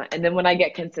 And then when I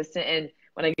get consistent and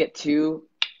when I get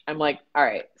I'm like, all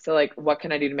right, so like, what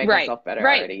can I do to make myself better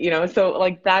already? So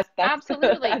like that's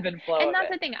absolutely. I've been flowing. And that's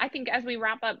the thing. I think as we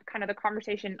wrap up kind of the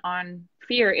conversation on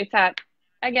fear, it's that,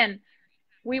 again,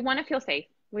 we want to feel safe.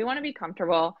 We want to be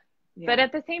comfortable. But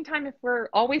at the same time, if we're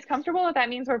always comfortable, that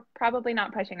means we're probably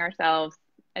not pushing ourselves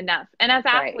enough. And as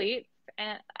athletes,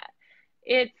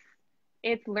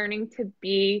 it's learning to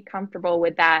be comfortable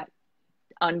with that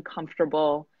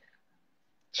uncomfortable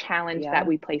challenge that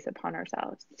we place upon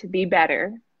ourselves to be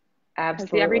better.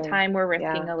 Absolutely. Because every time we're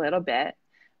risking a little bit,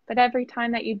 but every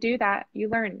time that you do that, you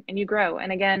learn and you grow.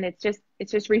 And again, it's just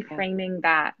reframing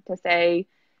that to say,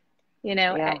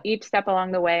 at each step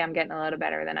along the way, I'm getting a little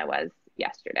better than I was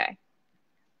yesterday.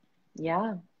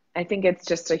 Yeah. I think it's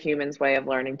just a human's way of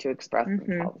learning to express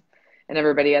themselves. And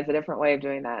everybody has a different way of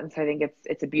doing that. And so I think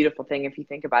it's a beautiful thing if you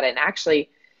think about it. And actually,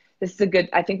 this is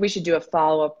I think we should do a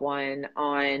follow-up one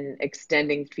on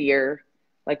extending fear.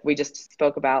 Like we just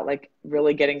spoke about, like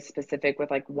really getting specific with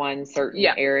like one certain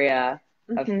area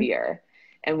of fear.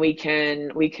 And we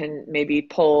can maybe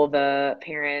pull the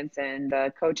parents and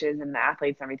the coaches and the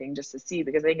athletes and everything just to see,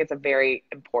 because I think it's a very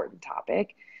important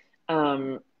topic.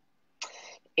 And,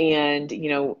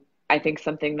 I think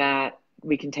something that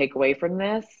we can take away from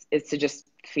this is to just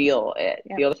feel it,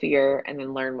 feel the fear, and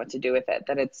then learn what to do with it.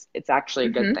 That it's actually a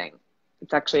good thing.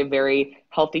 It's actually a very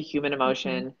healthy human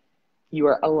emotion. You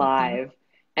are alive.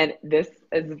 And this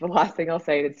is the last thing I'll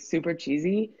say. It's super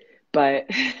cheesy, but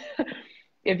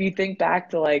if you think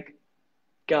back to like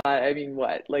God, I mean,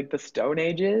 what? Like the Stone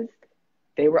Ages,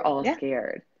 they were all Yeah.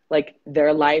 scared. Like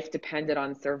their life depended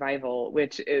on survival,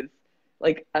 which is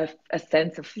like a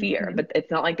sense of fear. Hmm. But it's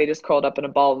not like they just curled up in a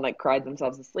ball and like cried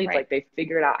themselves to sleep. Right. Like they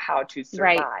figured out how to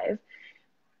Right. survive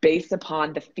based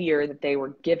upon the fear that they were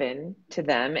given to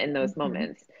them in those Hmm.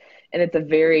 moments. And it's a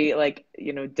very like,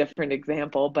 different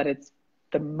example, but it's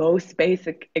the most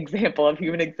basic example of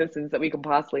human existence that we can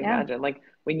possibly Yeah. imagine. Like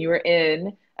when you are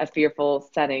in a fearful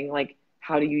setting, like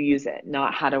how do you use it?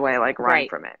 Not how do I like run Right.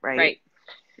 from it, right? Right.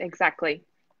 Exactly.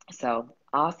 So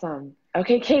awesome.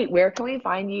 Okay, Kate, where can we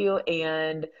find you?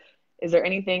 And is there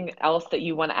anything else that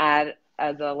you want to add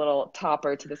as a little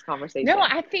topper to this No, conversation?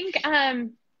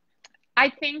 I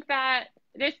think that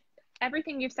just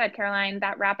everything you've said, Caroline,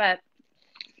 that wrap up,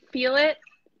 feel it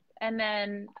and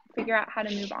then figure out how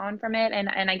to move on from it. And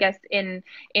I guess in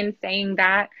saying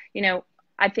that,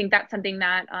 I think that's something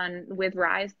that on with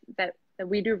Rise that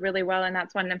we do really well. And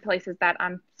that's one of the places that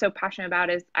I'm so passionate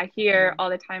about is I hear Mm. all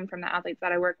the time from the athletes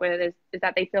that I work with is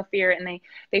that they feel fear and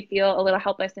they feel a little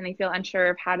helpless and they feel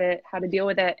unsure of how to deal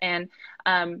with it. And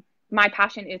my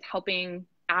passion is helping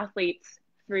athletes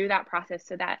through that process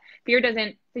so that fear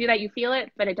doesn't, so that you feel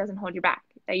it, but it doesn't hold you back,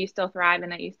 that you still thrive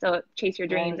and that you still chase your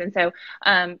dreams. Right. And so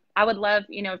I would love,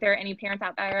 if there are any parents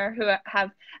out there who have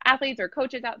athletes or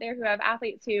coaches out there who have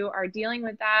athletes who are dealing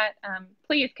with that,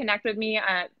 please connect with me.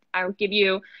 I'll give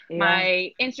you Yeah.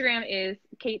 my Instagram is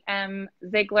Kate M.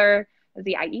 Ziegler,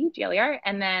 Ziegler.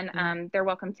 And then Mm. they're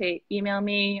welcome to email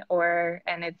me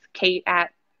and it's Kate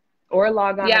Or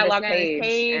log on to this log on to this page and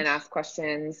page ask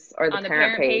questions, or the on the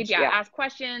parent parent page. page. Yeah. Yeah. Ask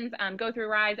questions, go through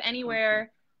Rise Awesome.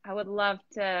 anywhere. I would love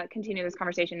to continue this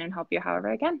conversation and help you however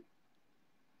I can.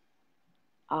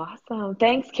 Awesome.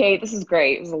 Thanks, Kate. This is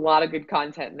great. There's a lot of good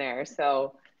content in there.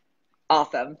 So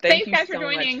awesome. Thank Thanks, you guys, for so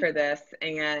much joining. for this.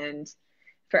 And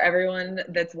for everyone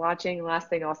that's watching, last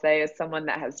thing I'll say is someone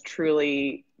that has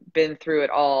truly been through it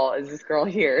all is this girl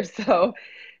here. So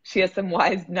she has some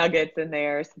wise nuggets in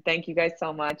there. So thank you guys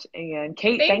so much. And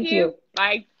Kate, Thank thank you. you.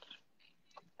 Bye.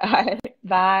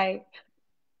 Bye.